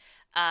knight.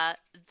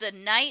 The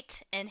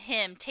knight and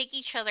him take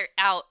each other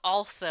out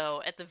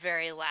also at the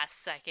very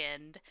last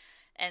second.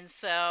 And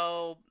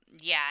so,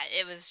 yeah,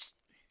 it was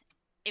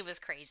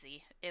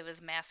crazy. It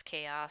was mass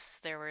chaos.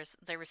 There was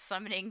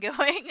summoning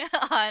going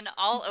on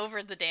all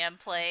over the damn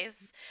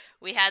place.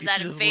 We had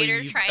that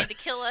invader trying to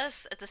kill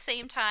us at the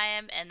same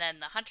time, and then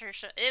the hunter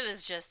it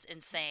was just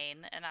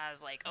insane. And I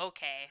was like,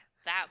 okay,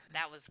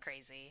 that was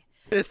crazy.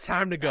 It's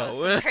time to go. That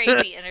was some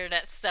crazy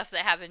internet stuff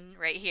that happened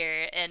right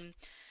here. And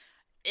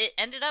it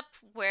ended up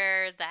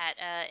where that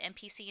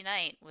NPC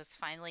knight was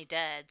finally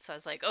dead. So I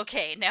was like,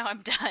 okay, now I'm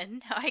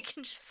done. Now I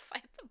can just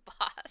fight the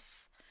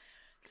boss.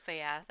 So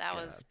yeah, that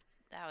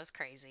was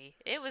crazy.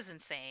 It was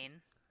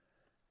insane.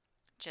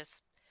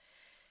 Just,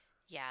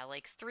 yeah,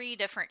 like 3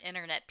 different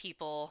internet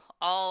people,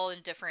 all in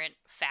different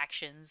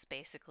factions,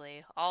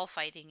 basically, all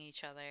fighting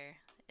each other.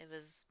 It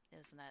was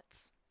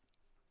nuts.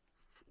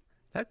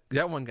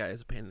 That one guy is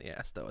a pain in the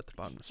ass, though, at the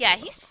bottom of the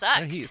he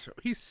sucked.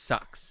 He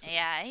sucks.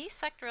 Yeah, he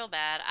sucked real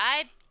bad.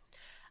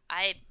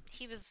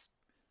 He was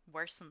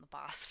worse than the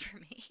boss for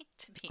me,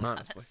 to be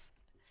honest.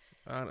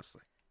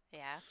 Honestly.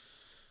 Yeah.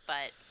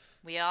 But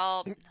we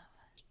all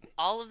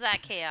of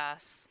that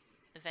chaos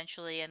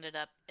eventually ended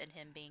up in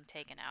him being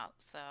taken out,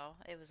 so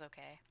it was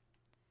okay.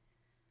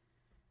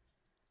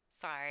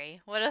 Sorry.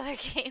 What other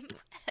game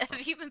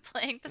have you been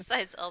playing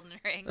besides Elden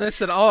Ring?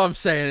 Listen, all I'm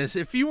saying is,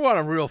 if you want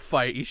a real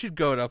fight, you should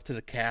go up to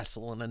the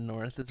castle in the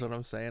north. Is what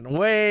I'm saying.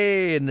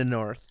 Way in the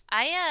north.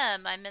 I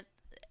am. I'm at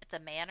the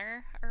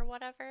manor or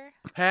whatever.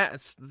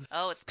 It's It's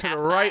to the past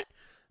right.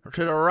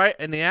 To the right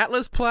in the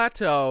Atlas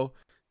Plateau.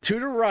 To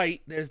the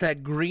right, there's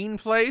that green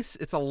place.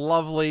 It's a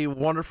lovely,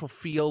 wonderful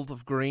field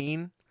of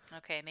green. that.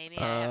 Okay, maybe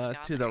I haven't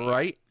gone To there the yet.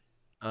 right.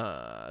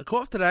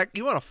 Go up to that.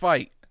 You want to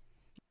fight?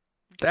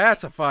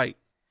 That's a fight,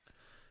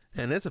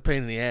 and it's a pain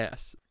in the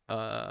ass.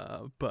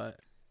 But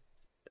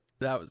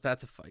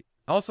that's a fight.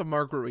 Also,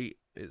 Margaritaville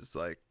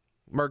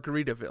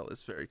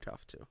is very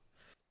tough too.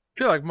 I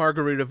feel like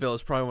Margaritaville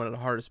is probably one of the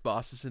hardest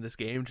bosses in this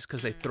game, just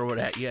because they throw it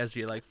at you as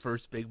your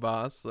first big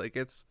boss.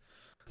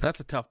 That's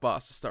a tough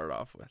boss to start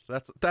off with.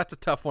 That's a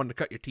tough one to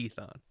cut your teeth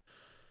on.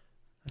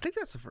 I think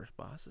that's the first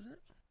boss, isn't it?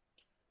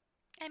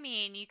 I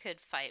mean, you could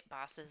fight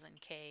bosses in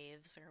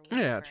caves or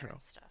whatever. Yeah, true. And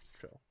stuff.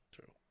 True.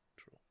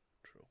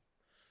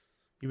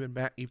 You've been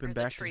back Or to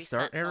the Tree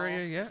start Sentinel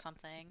area or yet?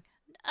 something.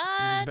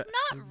 You've been Not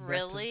to the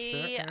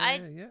really. start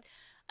area yet?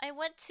 I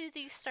went to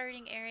the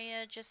starting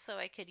area just so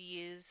I could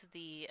use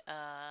the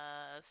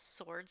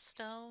sword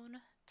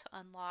stone to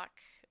unlock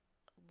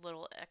a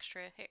little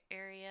extra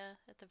area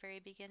at the very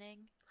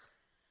beginning.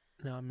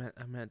 No, I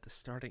meant the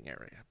starting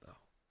area though.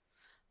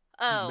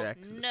 Oh,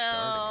 Back to the no,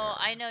 starting area.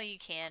 I know you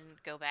can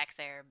go back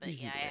there, but You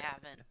can yeah, go I back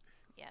haven't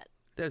yet.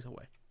 There's a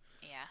way.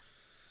 Yeah.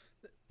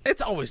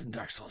 It's always in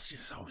Dark Souls.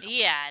 It's always.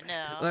 Yeah,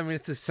 no. I mean,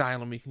 it's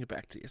Asylum. You can get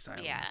back to the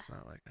Asylum. Yeah. It's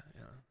not like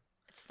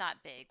It's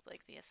not big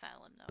like the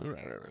Asylum, no. Right.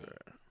 apparently.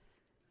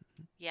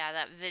 Yeah,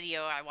 that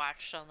video I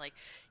watched on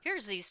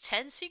here's these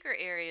 10 secret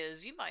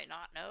areas you might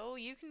not know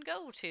you can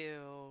go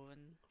to,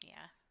 and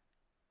yeah.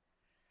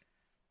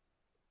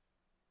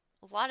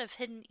 A lot of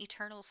hidden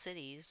eternal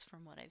cities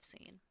from what I've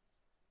seen.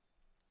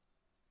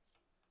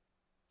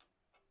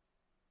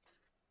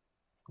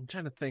 I'm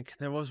trying to think.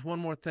 There was one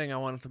more thing I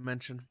wanted to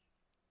mention.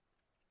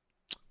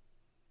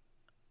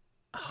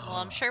 Well,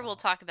 I'm sure we'll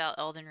talk about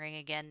Elden Ring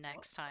again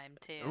next time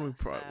too. We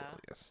probably so. will.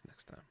 Yes,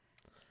 next time.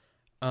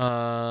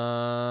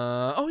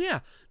 Oh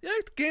yeah, the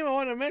other game I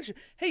want to mention.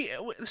 Hey,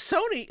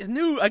 Sony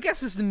new. I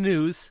guess it's the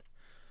news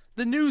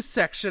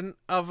section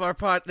of our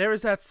pod. There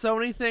was that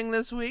Sony thing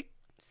this week.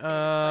 State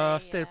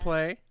of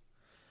Play.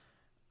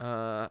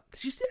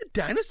 Did you see the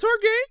dinosaur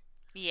game?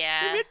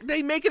 Yeah.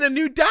 They making a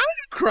new Dino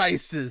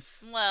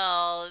Crisis.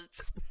 Well,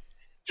 it's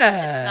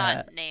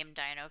not named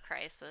Dino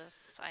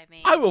Crisis. I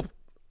mean, I will.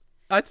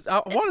 I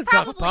want to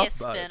talk probably about a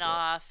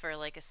spin-off or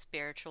a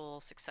spiritual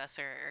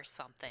successor or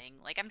something.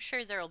 I'm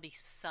sure there'll be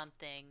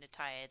something to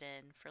tie it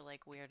in for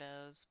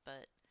weirdos,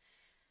 but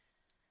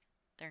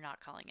they're not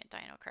calling it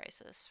Dino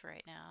Crisis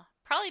right now.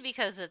 Probably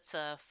because it's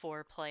a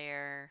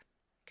 4-player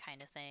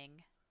kind of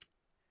thing.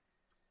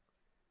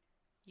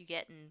 You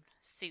get in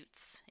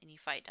suits and you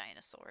fight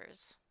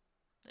dinosaurs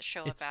that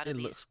show up out of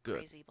these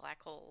crazy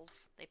black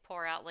holes. They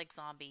pour out like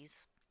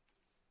zombies.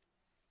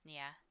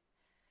 Yeah.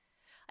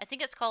 I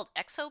think it's called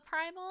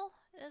Exoprimal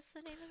is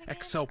the name of the game.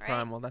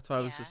 Exoprimal. Right? That's why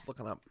I was just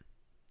looking up.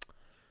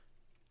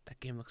 That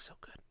game looks so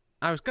good.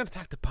 I was going to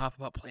talk to Pop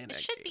about playing that game.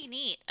 It should be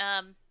neat.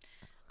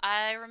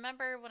 I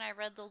remember when I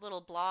read the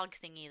little blog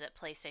thingy that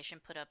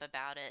PlayStation put up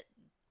about it,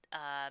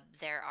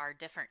 there are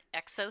different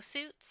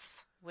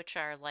exosuits, which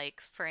are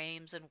like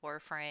frames in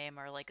Warframe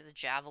or the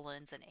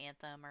Javelins in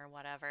Anthem or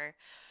whatever.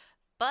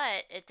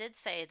 But it did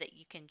say that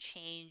you can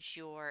change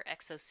your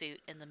exosuit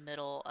in the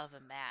middle of a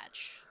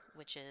match,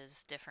 which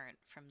is different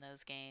from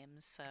those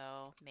games,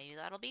 so maybe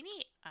that'll be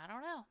neat. I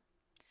don't know.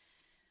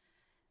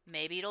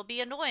 Maybe it'll be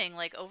annoying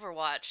like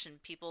Overwatch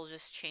and people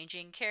just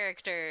changing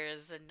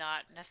characters and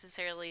not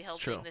necessarily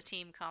helping the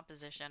team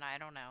composition. I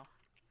don't know.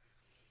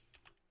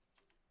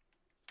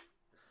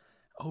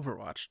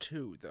 Overwatch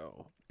 2,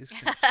 though, is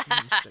going to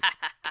change the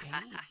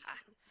game.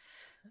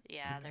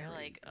 Yeah, they're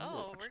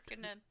we're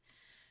going to...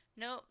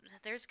 No,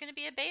 there's going to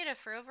be a beta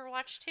for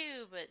Overwatch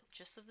 2, but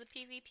just of the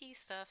PvP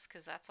stuff,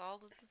 because that's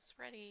all that's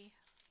ready.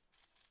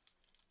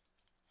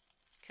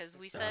 Because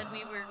we said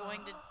we were going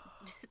to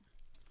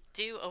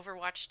do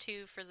Overwatch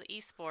 2 for the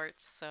esports,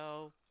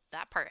 so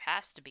that part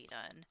has to be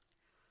done.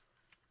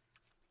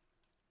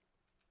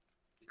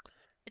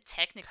 It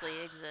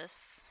technically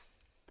exists.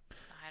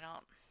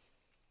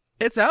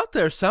 It's out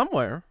there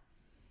somewhere.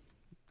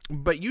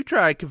 But you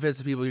try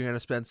convincing people you're going to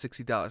spend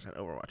 $60 on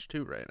Overwatch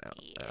 2 right now.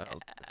 Yeah.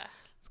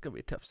 It's going to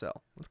be a tough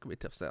sell.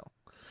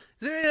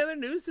 Is there any other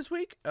news this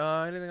week?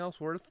 Anything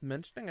else worth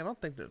mentioning? I don't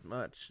think there's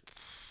much.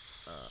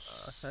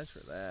 Aside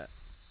from that.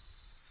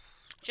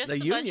 Just a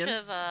bunch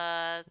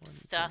of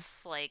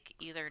stuff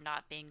either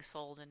not being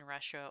sold in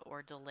Russia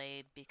or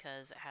delayed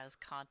because it has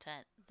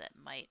content that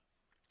might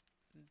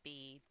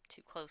be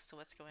too close to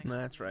what's going on.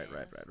 That's right.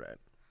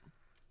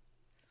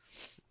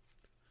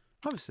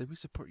 Obviously, we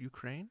support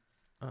Ukraine.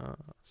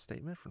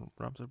 Statement from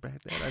Ramsar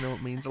Baghdad. I know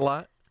it means a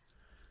lot.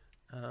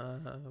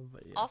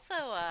 But yeah. Also,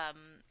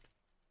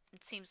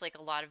 it seems like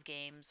a lot of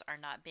games are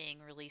not being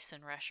released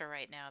in Russia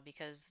right now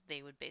because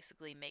they would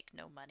basically make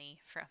no money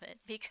from it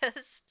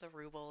because the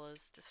ruble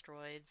is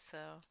destroyed.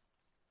 So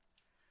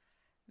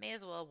May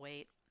as well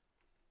wait.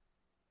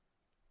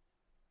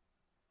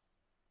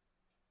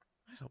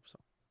 I hope so.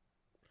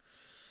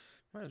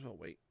 Might as well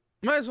wait.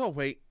 Might as well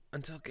wait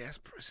until gas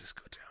prices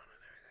go down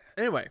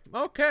and everything.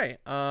 Anyway, okay.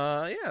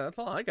 Yeah, that's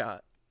all I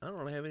got. I don't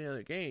really have any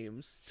other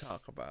games to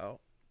talk about.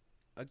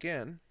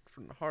 Again,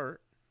 from the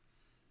heart.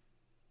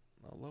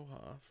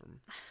 Aloha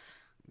from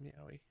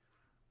Meowie.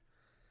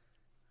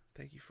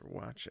 Thank you for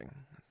watching.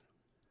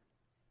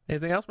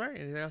 Anything else, Mary?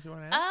 Anything else you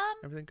want to add?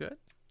 Everything good?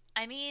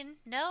 I mean,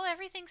 no,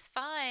 everything's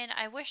fine.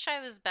 I wish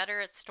I was better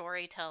at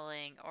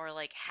storytelling or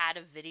like had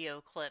a video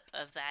clip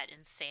of that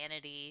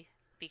insanity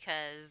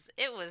because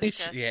it was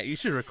just yeah, you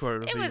should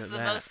record a it video was of the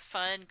that. most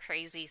fun,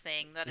 crazy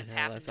thing that has Yeah,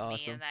 happened that's to me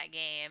awesome. in that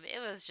game. It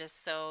was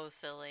just so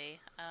silly.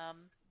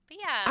 But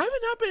yeah, I have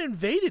not been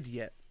invaded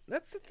yet.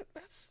 That's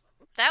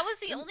that was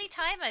the only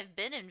time I've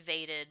been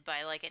invaded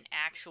by like an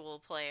actual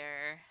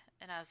player,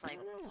 and I was like,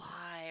 Oh.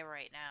 why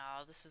right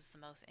now? This is the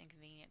most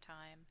inconvenient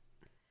time.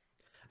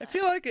 I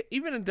feel like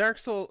even in Dark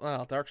Souls,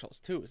 well, Dark Souls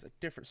 2 is a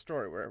different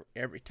story where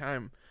every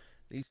time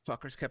these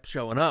fuckers kept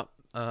showing up,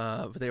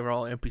 but they were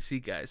all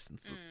NPC guys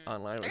since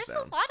online was There's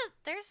down.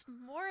 there's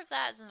more of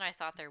that than I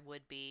thought there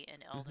would be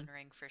in Elden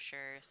Ring for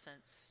sure,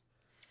 since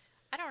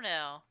I don't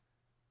know.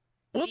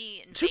 Well,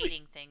 The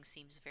invading thing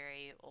seems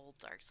very old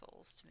Dark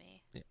Souls to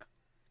me.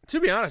 To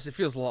be honest, it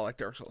feels a lot like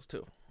Dark Souls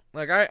 2.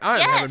 Like I'm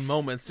Yes! having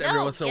moments every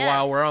No, once in a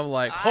while where I'm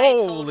like, I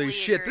 "Holy totally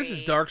shit, this is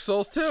agree. Dark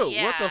Souls 2."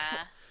 Yeah. What the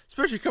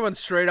especially coming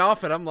straight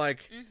off it, I'm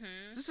like,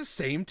 Mm-hmm. "Is this the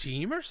same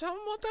team or something?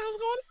 What the hell's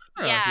going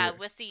on?" around Yeah, here?"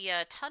 with the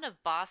ton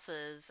of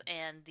bosses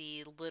and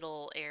the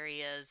little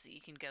areas that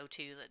you can go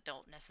to that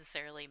don't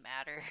necessarily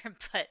matter,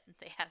 but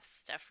they have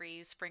stuff for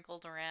you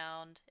sprinkled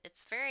around.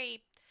 It's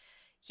very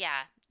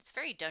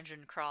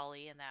dungeon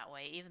crawly in that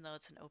way, even though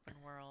it's an open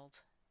world.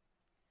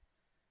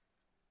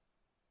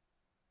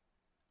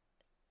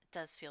 It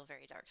does feel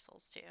very Dark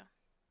Souls too.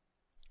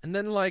 And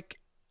then like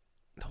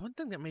the one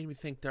thing that made me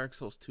think Dark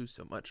Souls 2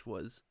 so much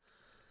was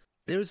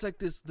there was like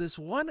this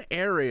one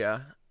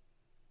area,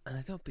 and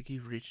I don't think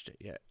you've reached it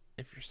yet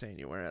if you're saying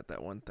you weren't at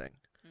that one thing.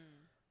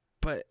 Mm.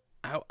 But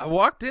I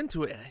walked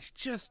into it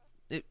and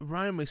it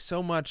reminded me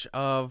so much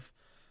of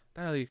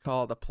how you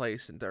call the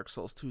place in Dark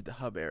Souls 2, the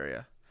hub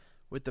area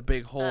with the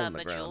big hole in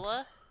the ground.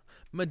 Majula?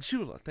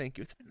 Majula, thank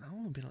you. It's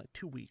only been like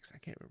 2 weeks. I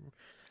can't remember.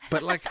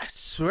 But like, I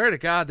swear to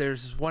God,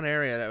 there's this one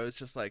area that was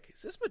just like,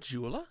 is this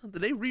Majula?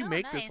 Did they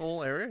remake this nice.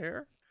 whole area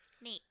here?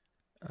 Neat.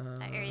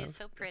 That area is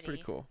so pretty.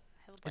 Pretty cool.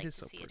 I would like is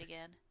to so see pretty. it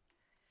again.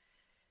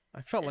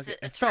 I felt Is like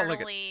it it felt like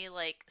eternally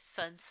like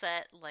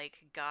sunset, like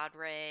God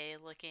Ray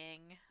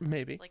looking,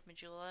 maybe, like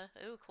Majula?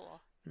 Ooh, cool.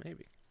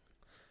 maybe.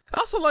 I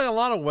also like a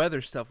lot of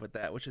weather stuff with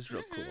that, which is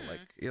real cool. Mhm. Like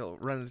you'll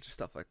run into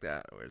stuff like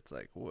that where it's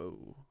like,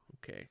 whoa,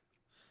 okay,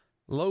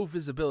 low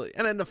visibility,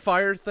 and then the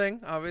fire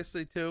thing,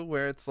 obviously too,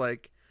 where it's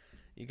like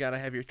you gotta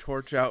have your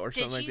torch out or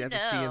Did something like you that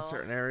to see in know-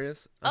 certain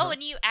areas. Oh,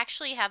 and you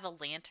actually have a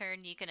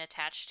lantern you can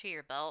attach to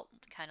your belt,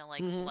 kind of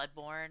like Mhm.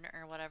 Bloodborne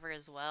or whatever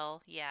as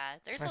well. Yeah,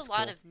 there's That's a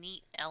lot cool. of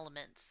neat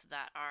elements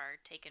that are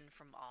taken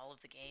from all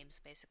of the games,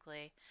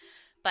 basically.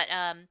 But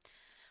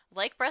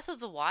like Breath of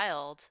the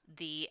Wild,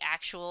 the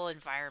actual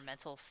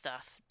environmental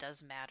stuff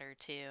does matter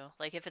too.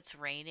 Like if it's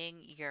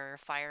raining, your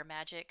fire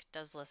magic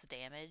does less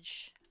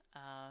damage,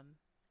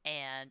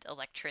 and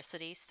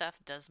electricity stuff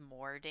does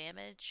more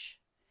damage.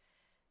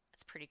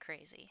 It's pretty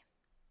crazy.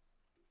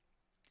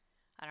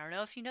 I don't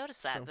know if you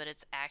noticed that, True. but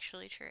it's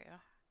actually true.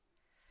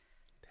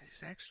 That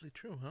is actually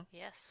true, huh?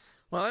 Yes.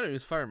 Well, I don't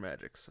use fire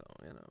magic, so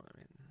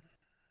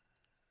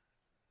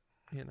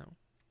you know.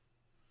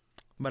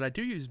 But I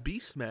do use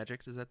beast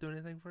magic. Does that do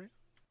anything for you?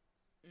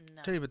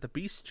 No. Tell you about the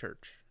beast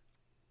church.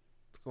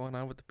 What's going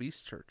on with the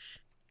beast church?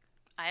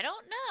 I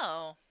don't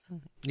know. You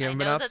I haven't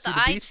been know out to that see the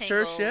the eye beast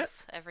church yet?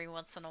 tingles every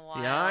once in a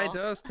while. The eye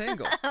does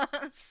tingle.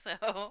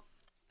 So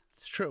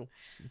It's true.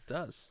 It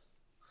does.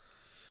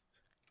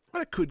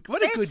 What a good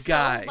there's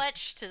guy. so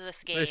much to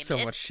this game. There's so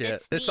much shit.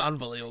 It's It's neat.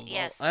 unbelievable.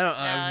 Yes.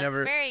 I've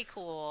never. It's very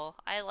cool.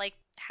 I like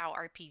how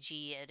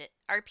RPG it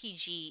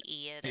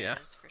Yeah.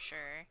 is for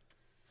sure.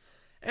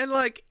 And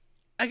like,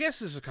 I guess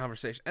this is a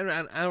conversation,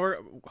 and we're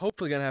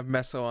hopefully gonna have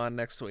Meso on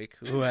next week,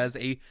 who Mhm. has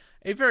a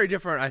very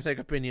different, I think,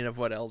 opinion of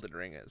what Elden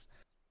Ring is.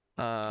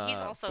 He's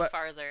also but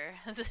farther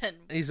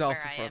than he's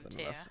also where I farther am than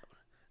too. us.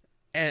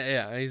 And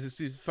yeah,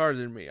 he's farther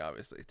than me,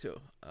 obviously too.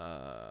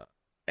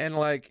 And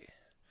like,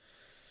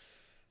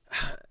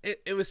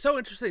 it was so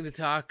interesting to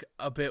talk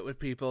a bit with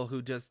people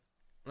who just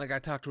like I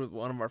talked with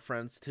one of our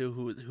friends too,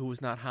 who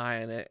was not high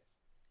in it,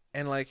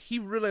 and like he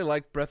really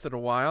liked Breath of the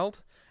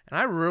Wild, and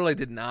I really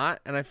did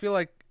not, and I feel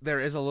like there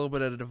is a little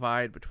bit of a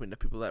divide between the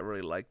people that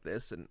really like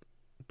this and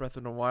Breath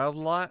of the Wild a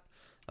lot.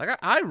 Like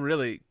I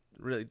really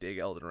dig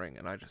Elden Ring,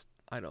 and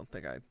I don't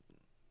think I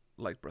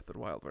like Breath of the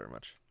Wild very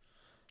much.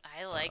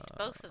 I liked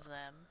both of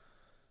them.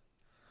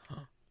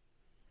 Huh.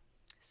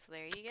 So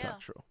there you It's go.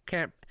 not true.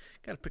 Gotta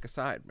pick a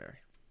side, Mary.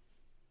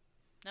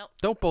 Nope.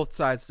 Don't both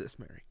sides this,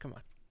 Mary. Come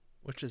on.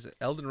 Which is it,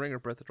 Elden Ring or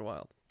Breath of the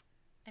Wild?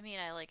 I mean,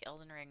 I like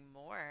Elden Ring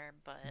more,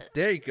 but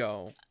There you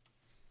go.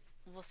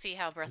 We'll see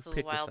how Breath of the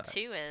pick a Wild side.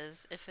 2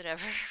 is, if it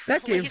ever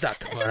That game's not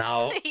releases. coming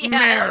out. Yeah,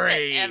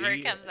 Mary! if it ever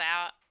comes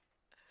out.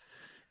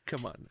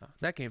 Come on now.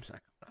 That game's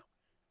not coming out.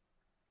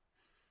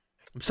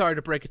 I'm sorry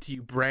to break it to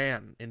you,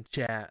 Bran, in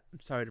chat. I'm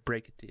sorry to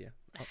break it to you.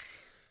 Oh,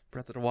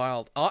 Breath of the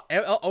Wild.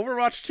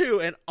 Overwatch 2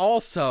 and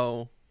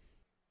also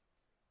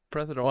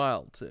Breath of the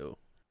Wild 2.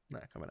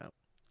 Not coming out.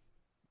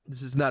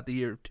 This is not the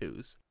year of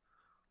twos.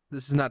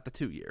 This is not the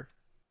 2 year.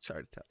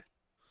 Sorry to tell you.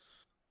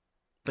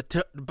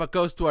 But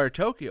Ghostwire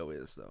Tokyo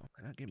is, though.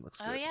 That game looks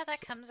good. Oh yeah, that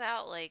comes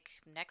out like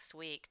next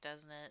week,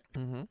 doesn't it?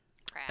 Mm-hmm.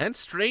 Crap. And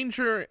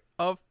Stranger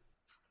of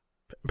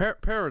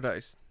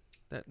Paradise.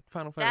 That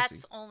Final Fantasy.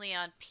 That's only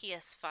on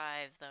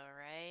PS5 though,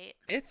 right?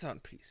 It's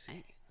on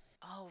PC.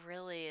 Oh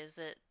really? Is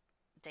it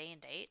day and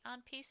date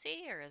on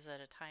PC or is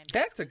it a time?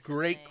 That's a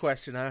great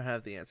question. I don't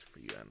have the answer for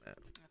you on that.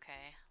 Okay.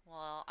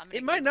 Well, I'm gonna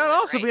It might Google not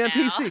also right be on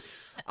now. PC.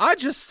 I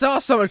just saw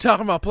someone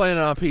talking about playing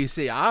it on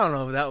PC. I don't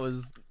know if that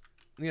was,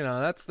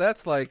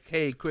 that's like,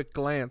 hey, quick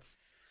glance.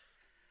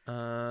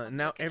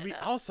 Now looking it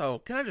up. also,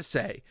 can I just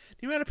say,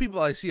 the amount of people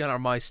I see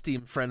on my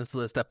Steam friends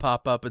list that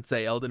pop up and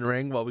say Elden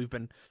Ring while we've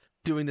been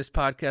doing this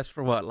podcast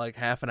for what, like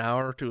half an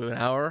hour to an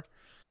hour?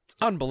 It's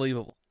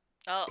unbelievable.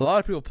 Oh, A lot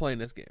of people playing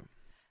this game.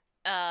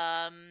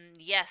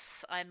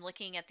 yes, I'm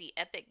looking at the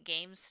Epic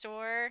Games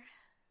Store.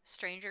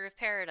 Stranger of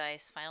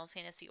Paradise Final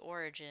Fantasy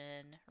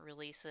Origin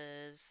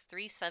releases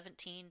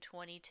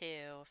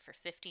 3/17/22 for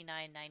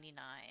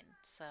 $59.99.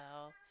 So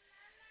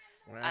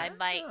I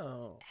might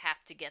Wow.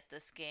 have to get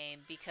this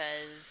game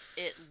because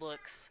it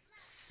looks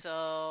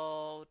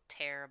so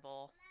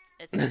terrible.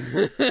 It's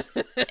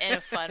in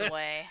a fun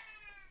way.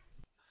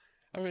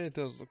 I mean, it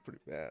does look pretty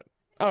bad.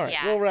 All right,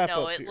 Yeah, we'll wrap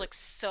no, up it here. looks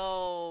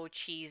so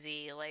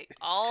cheesy. Like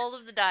all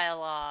of the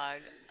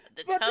dialogue,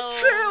 the But tone, the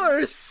trailer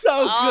is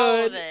so all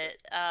good. of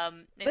it.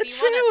 If The you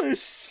wanna, trailer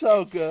is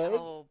so it's good.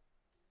 so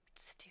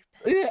stupid.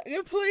 Yeah,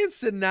 you're playing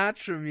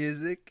Sinatra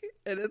music,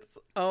 and it's,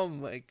 oh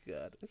my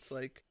god, it's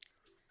like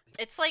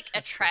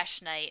A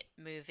trash night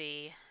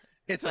movie,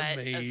 it's but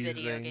amazing. a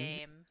video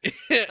game.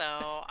 So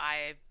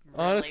I really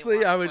Honestly,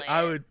 wanna I would,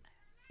 play it.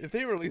 if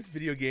they released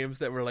video games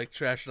that were like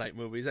trash night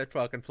movies, I'd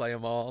fucking play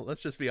them all.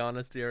 Let's just be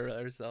honest here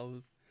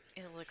ourselves.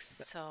 It looks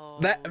so.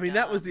 That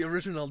was the dumb.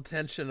 original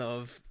intention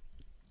of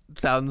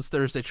Thousands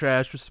Thursday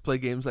Trash, was to play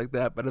games like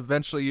that, but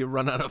eventually you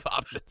run out of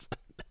options.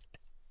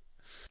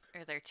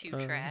 Or they're too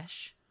Uh,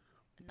 trash.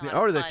 yeah, Not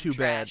or they're fun too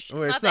bad, trash.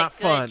 or it's it's not not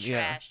that fun, good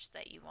yeah. trash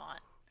that you want.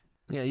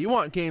 Yeah, you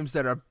want games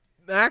that are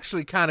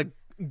actually kind of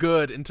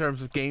good in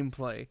terms of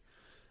gameplay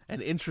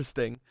and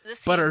interesting,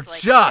 This but are seems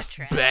like just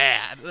trash.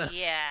 bad.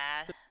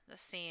 Yeah, this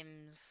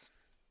seems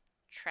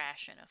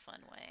trash in a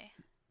fun way.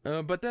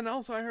 But then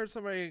also I heard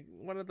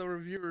one of the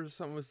reviewers,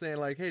 someone was saying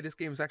like, hey, this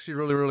game's actually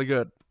really, really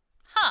good.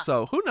 Huh.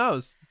 So who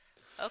knows?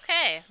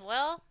 Okay,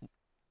 well.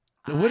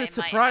 I Would might it have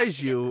surprise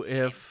to get you this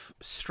game. if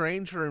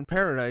Stranger in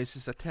Paradise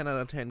is a 10 out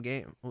of 10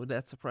 game? Would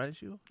that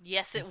surprise you?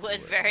 Yes, it Yes, it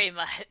would would. very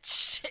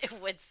much. It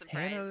would 10 out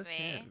surprise of me.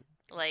 10.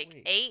 Like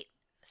Wait. 8,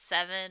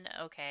 7,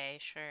 okay,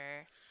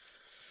 sure.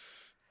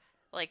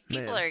 Like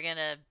people Man. are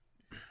gonna.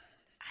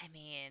 I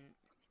mean,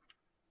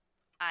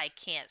 I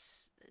can't.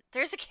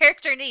 There's a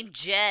character named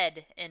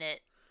Jed in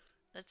it.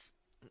 That's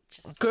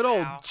just Good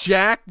old wow.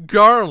 Jack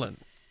Garland.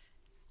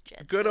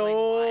 Jed's Good going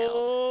wild.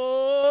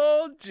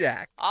 old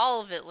Jack.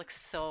 All of it looks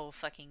so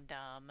fucking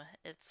dumb.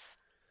 It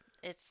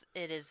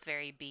is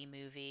very B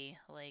movie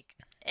like,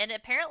 and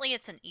apparently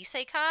it's an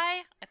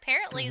isekai.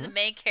 Apparently the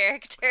main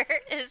character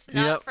is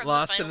not Yep, from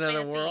lost the in Final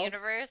another Fantasy world.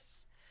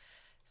 universe.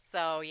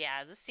 So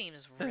yeah, this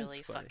seems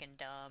really funny. fucking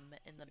dumb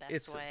in the best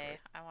It's so way. great.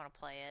 I want to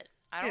play it.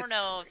 I don't It's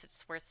know great. if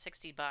it's worth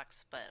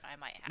 $60, but I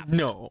might have to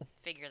No.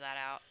 figure that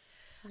out.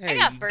 Hey,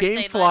 got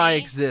birthday Gamefly money.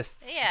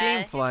 exists. Yeah, who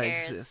Gamefly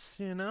cares? exists.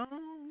 You know,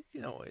 you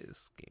can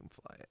always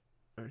Gamefly it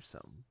or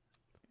something.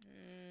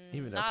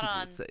 Even though Not people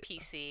on would say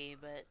PC,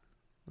 but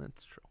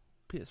That's true.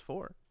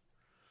 PS4.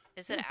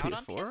 is it Yeah, out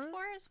on PS4?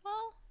 PS4 as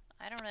well?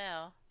 I don't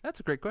know. That's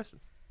a great question.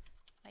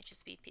 Might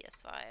just be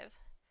PS5.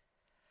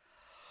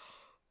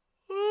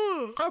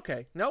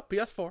 Okay. No,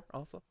 PS4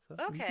 also. So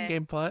you Okay.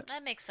 can Gameplay it.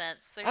 That makes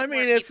sense. There's I more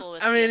mean, it's. people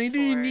with I mean,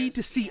 you need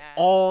to PS4s, see yeah.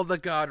 all the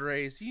God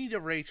rays. You need a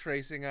ray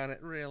tracing on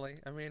it, really.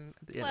 I mean,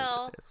 at the end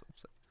Well, of the day, that's what I'm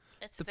saying.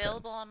 It's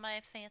available depends. on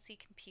my fancy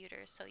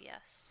computer, so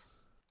yes.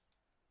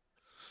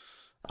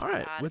 All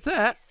right. God, With it's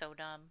gonna be that, so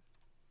dumb.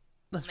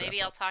 let's Maybe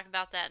wrap I'll up. talk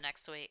about that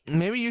next week.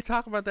 Maybe you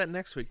talk about that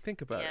next week.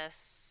 Think about it.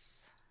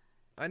 Yes.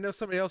 I know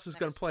somebody else is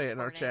going to Next play it in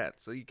our recording.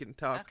 chat, so you can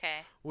talk Okay.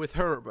 with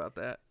her about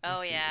that. and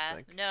Oh see what you yeah.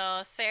 think.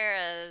 No,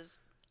 Sarah's.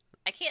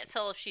 I can't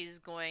tell if she's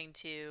going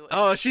to.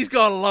 Oh, she's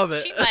gonna love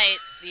it. She might.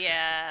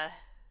 Yeah.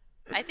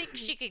 I think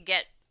she could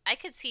get. I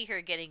could see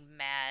her getting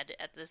mad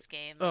at this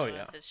game. Oh, though,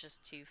 yeah. If it's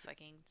just too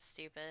fucking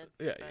stupid.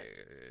 Yeah, but-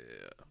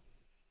 yeah.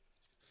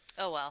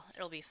 Oh well,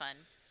 it'll be fun.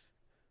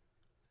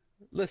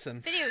 Listen,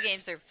 Video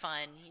games are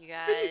fun, you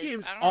guys. video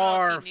games I don't know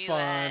are if you knew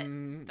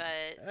fun.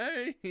 that,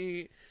 but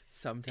Hey,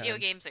 sometimes video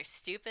games are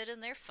stupid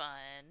and they're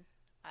fun.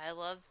 I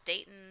love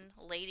dating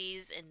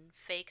ladies in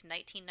fake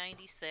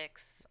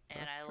 1996,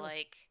 and I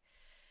like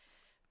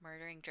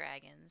Murdering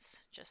dragons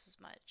just as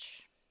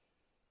much.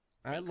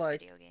 I Thanks, like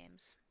video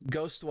games.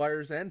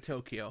 Ghostwires and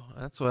Tokyo.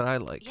 That's what I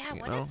like. Yeah,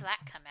 you when know? does that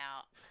come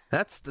out?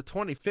 That's the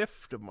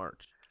 25th of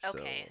March.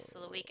 Okay, so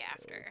the week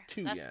after. That's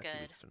 2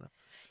 good. weeks from now.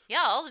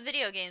 Yeah, all the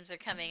video games are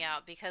coming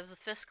out because the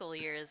fiscal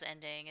year is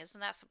ending.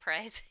 Isn't that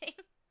surprising?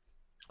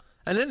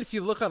 And then if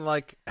you look on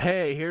like,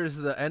 hey, here's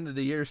the end of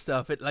the year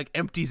stuff, it like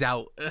empties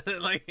out.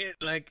 I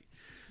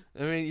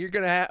mean, you're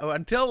gonna have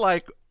until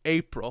like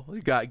April,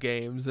 you got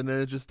games, and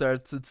then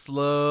it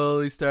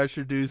slowly starts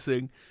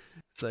reducing.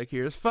 It's like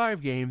here's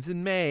 5 games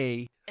in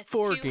May, It's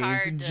 4 too games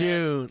hard in to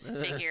June.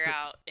 figure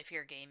out if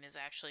your game is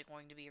actually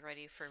going to be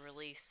ready for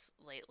release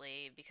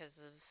lately because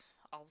of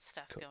all the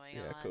stuff going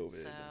on. COVID.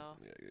 So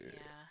Yeah.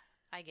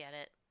 I get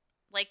it.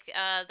 Like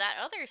that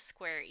other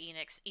Square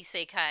Enix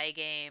Isekai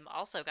game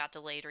also got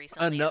delayed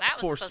recently, and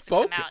that was supposed to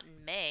come out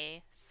in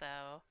May.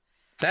 So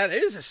that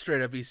is a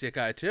straight up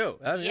isekai too.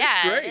 I mean,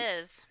 yeah, it's great. it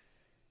is.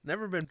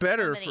 Never been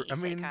better So many for. I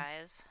mean,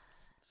 isekais.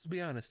 let's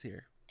be honest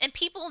here. And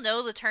people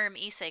know the term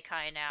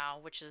isekai now,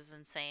 which is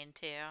insane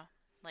too.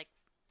 Like,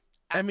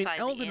 outside I mean, the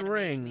Elden anime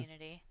Ring.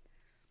 community.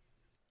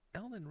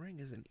 Elden Ring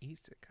is an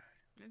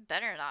isekai. It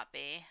better not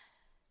be.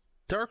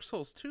 Dark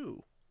Souls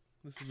 2.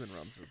 This has been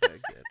Rums for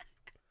Baghdad.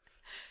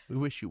 We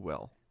wish you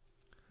well.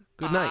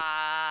 Good night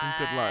and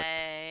good luck.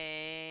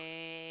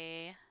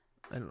 Bye.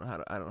 I don't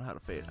know how to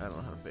fade.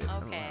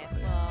 Okay,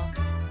 well.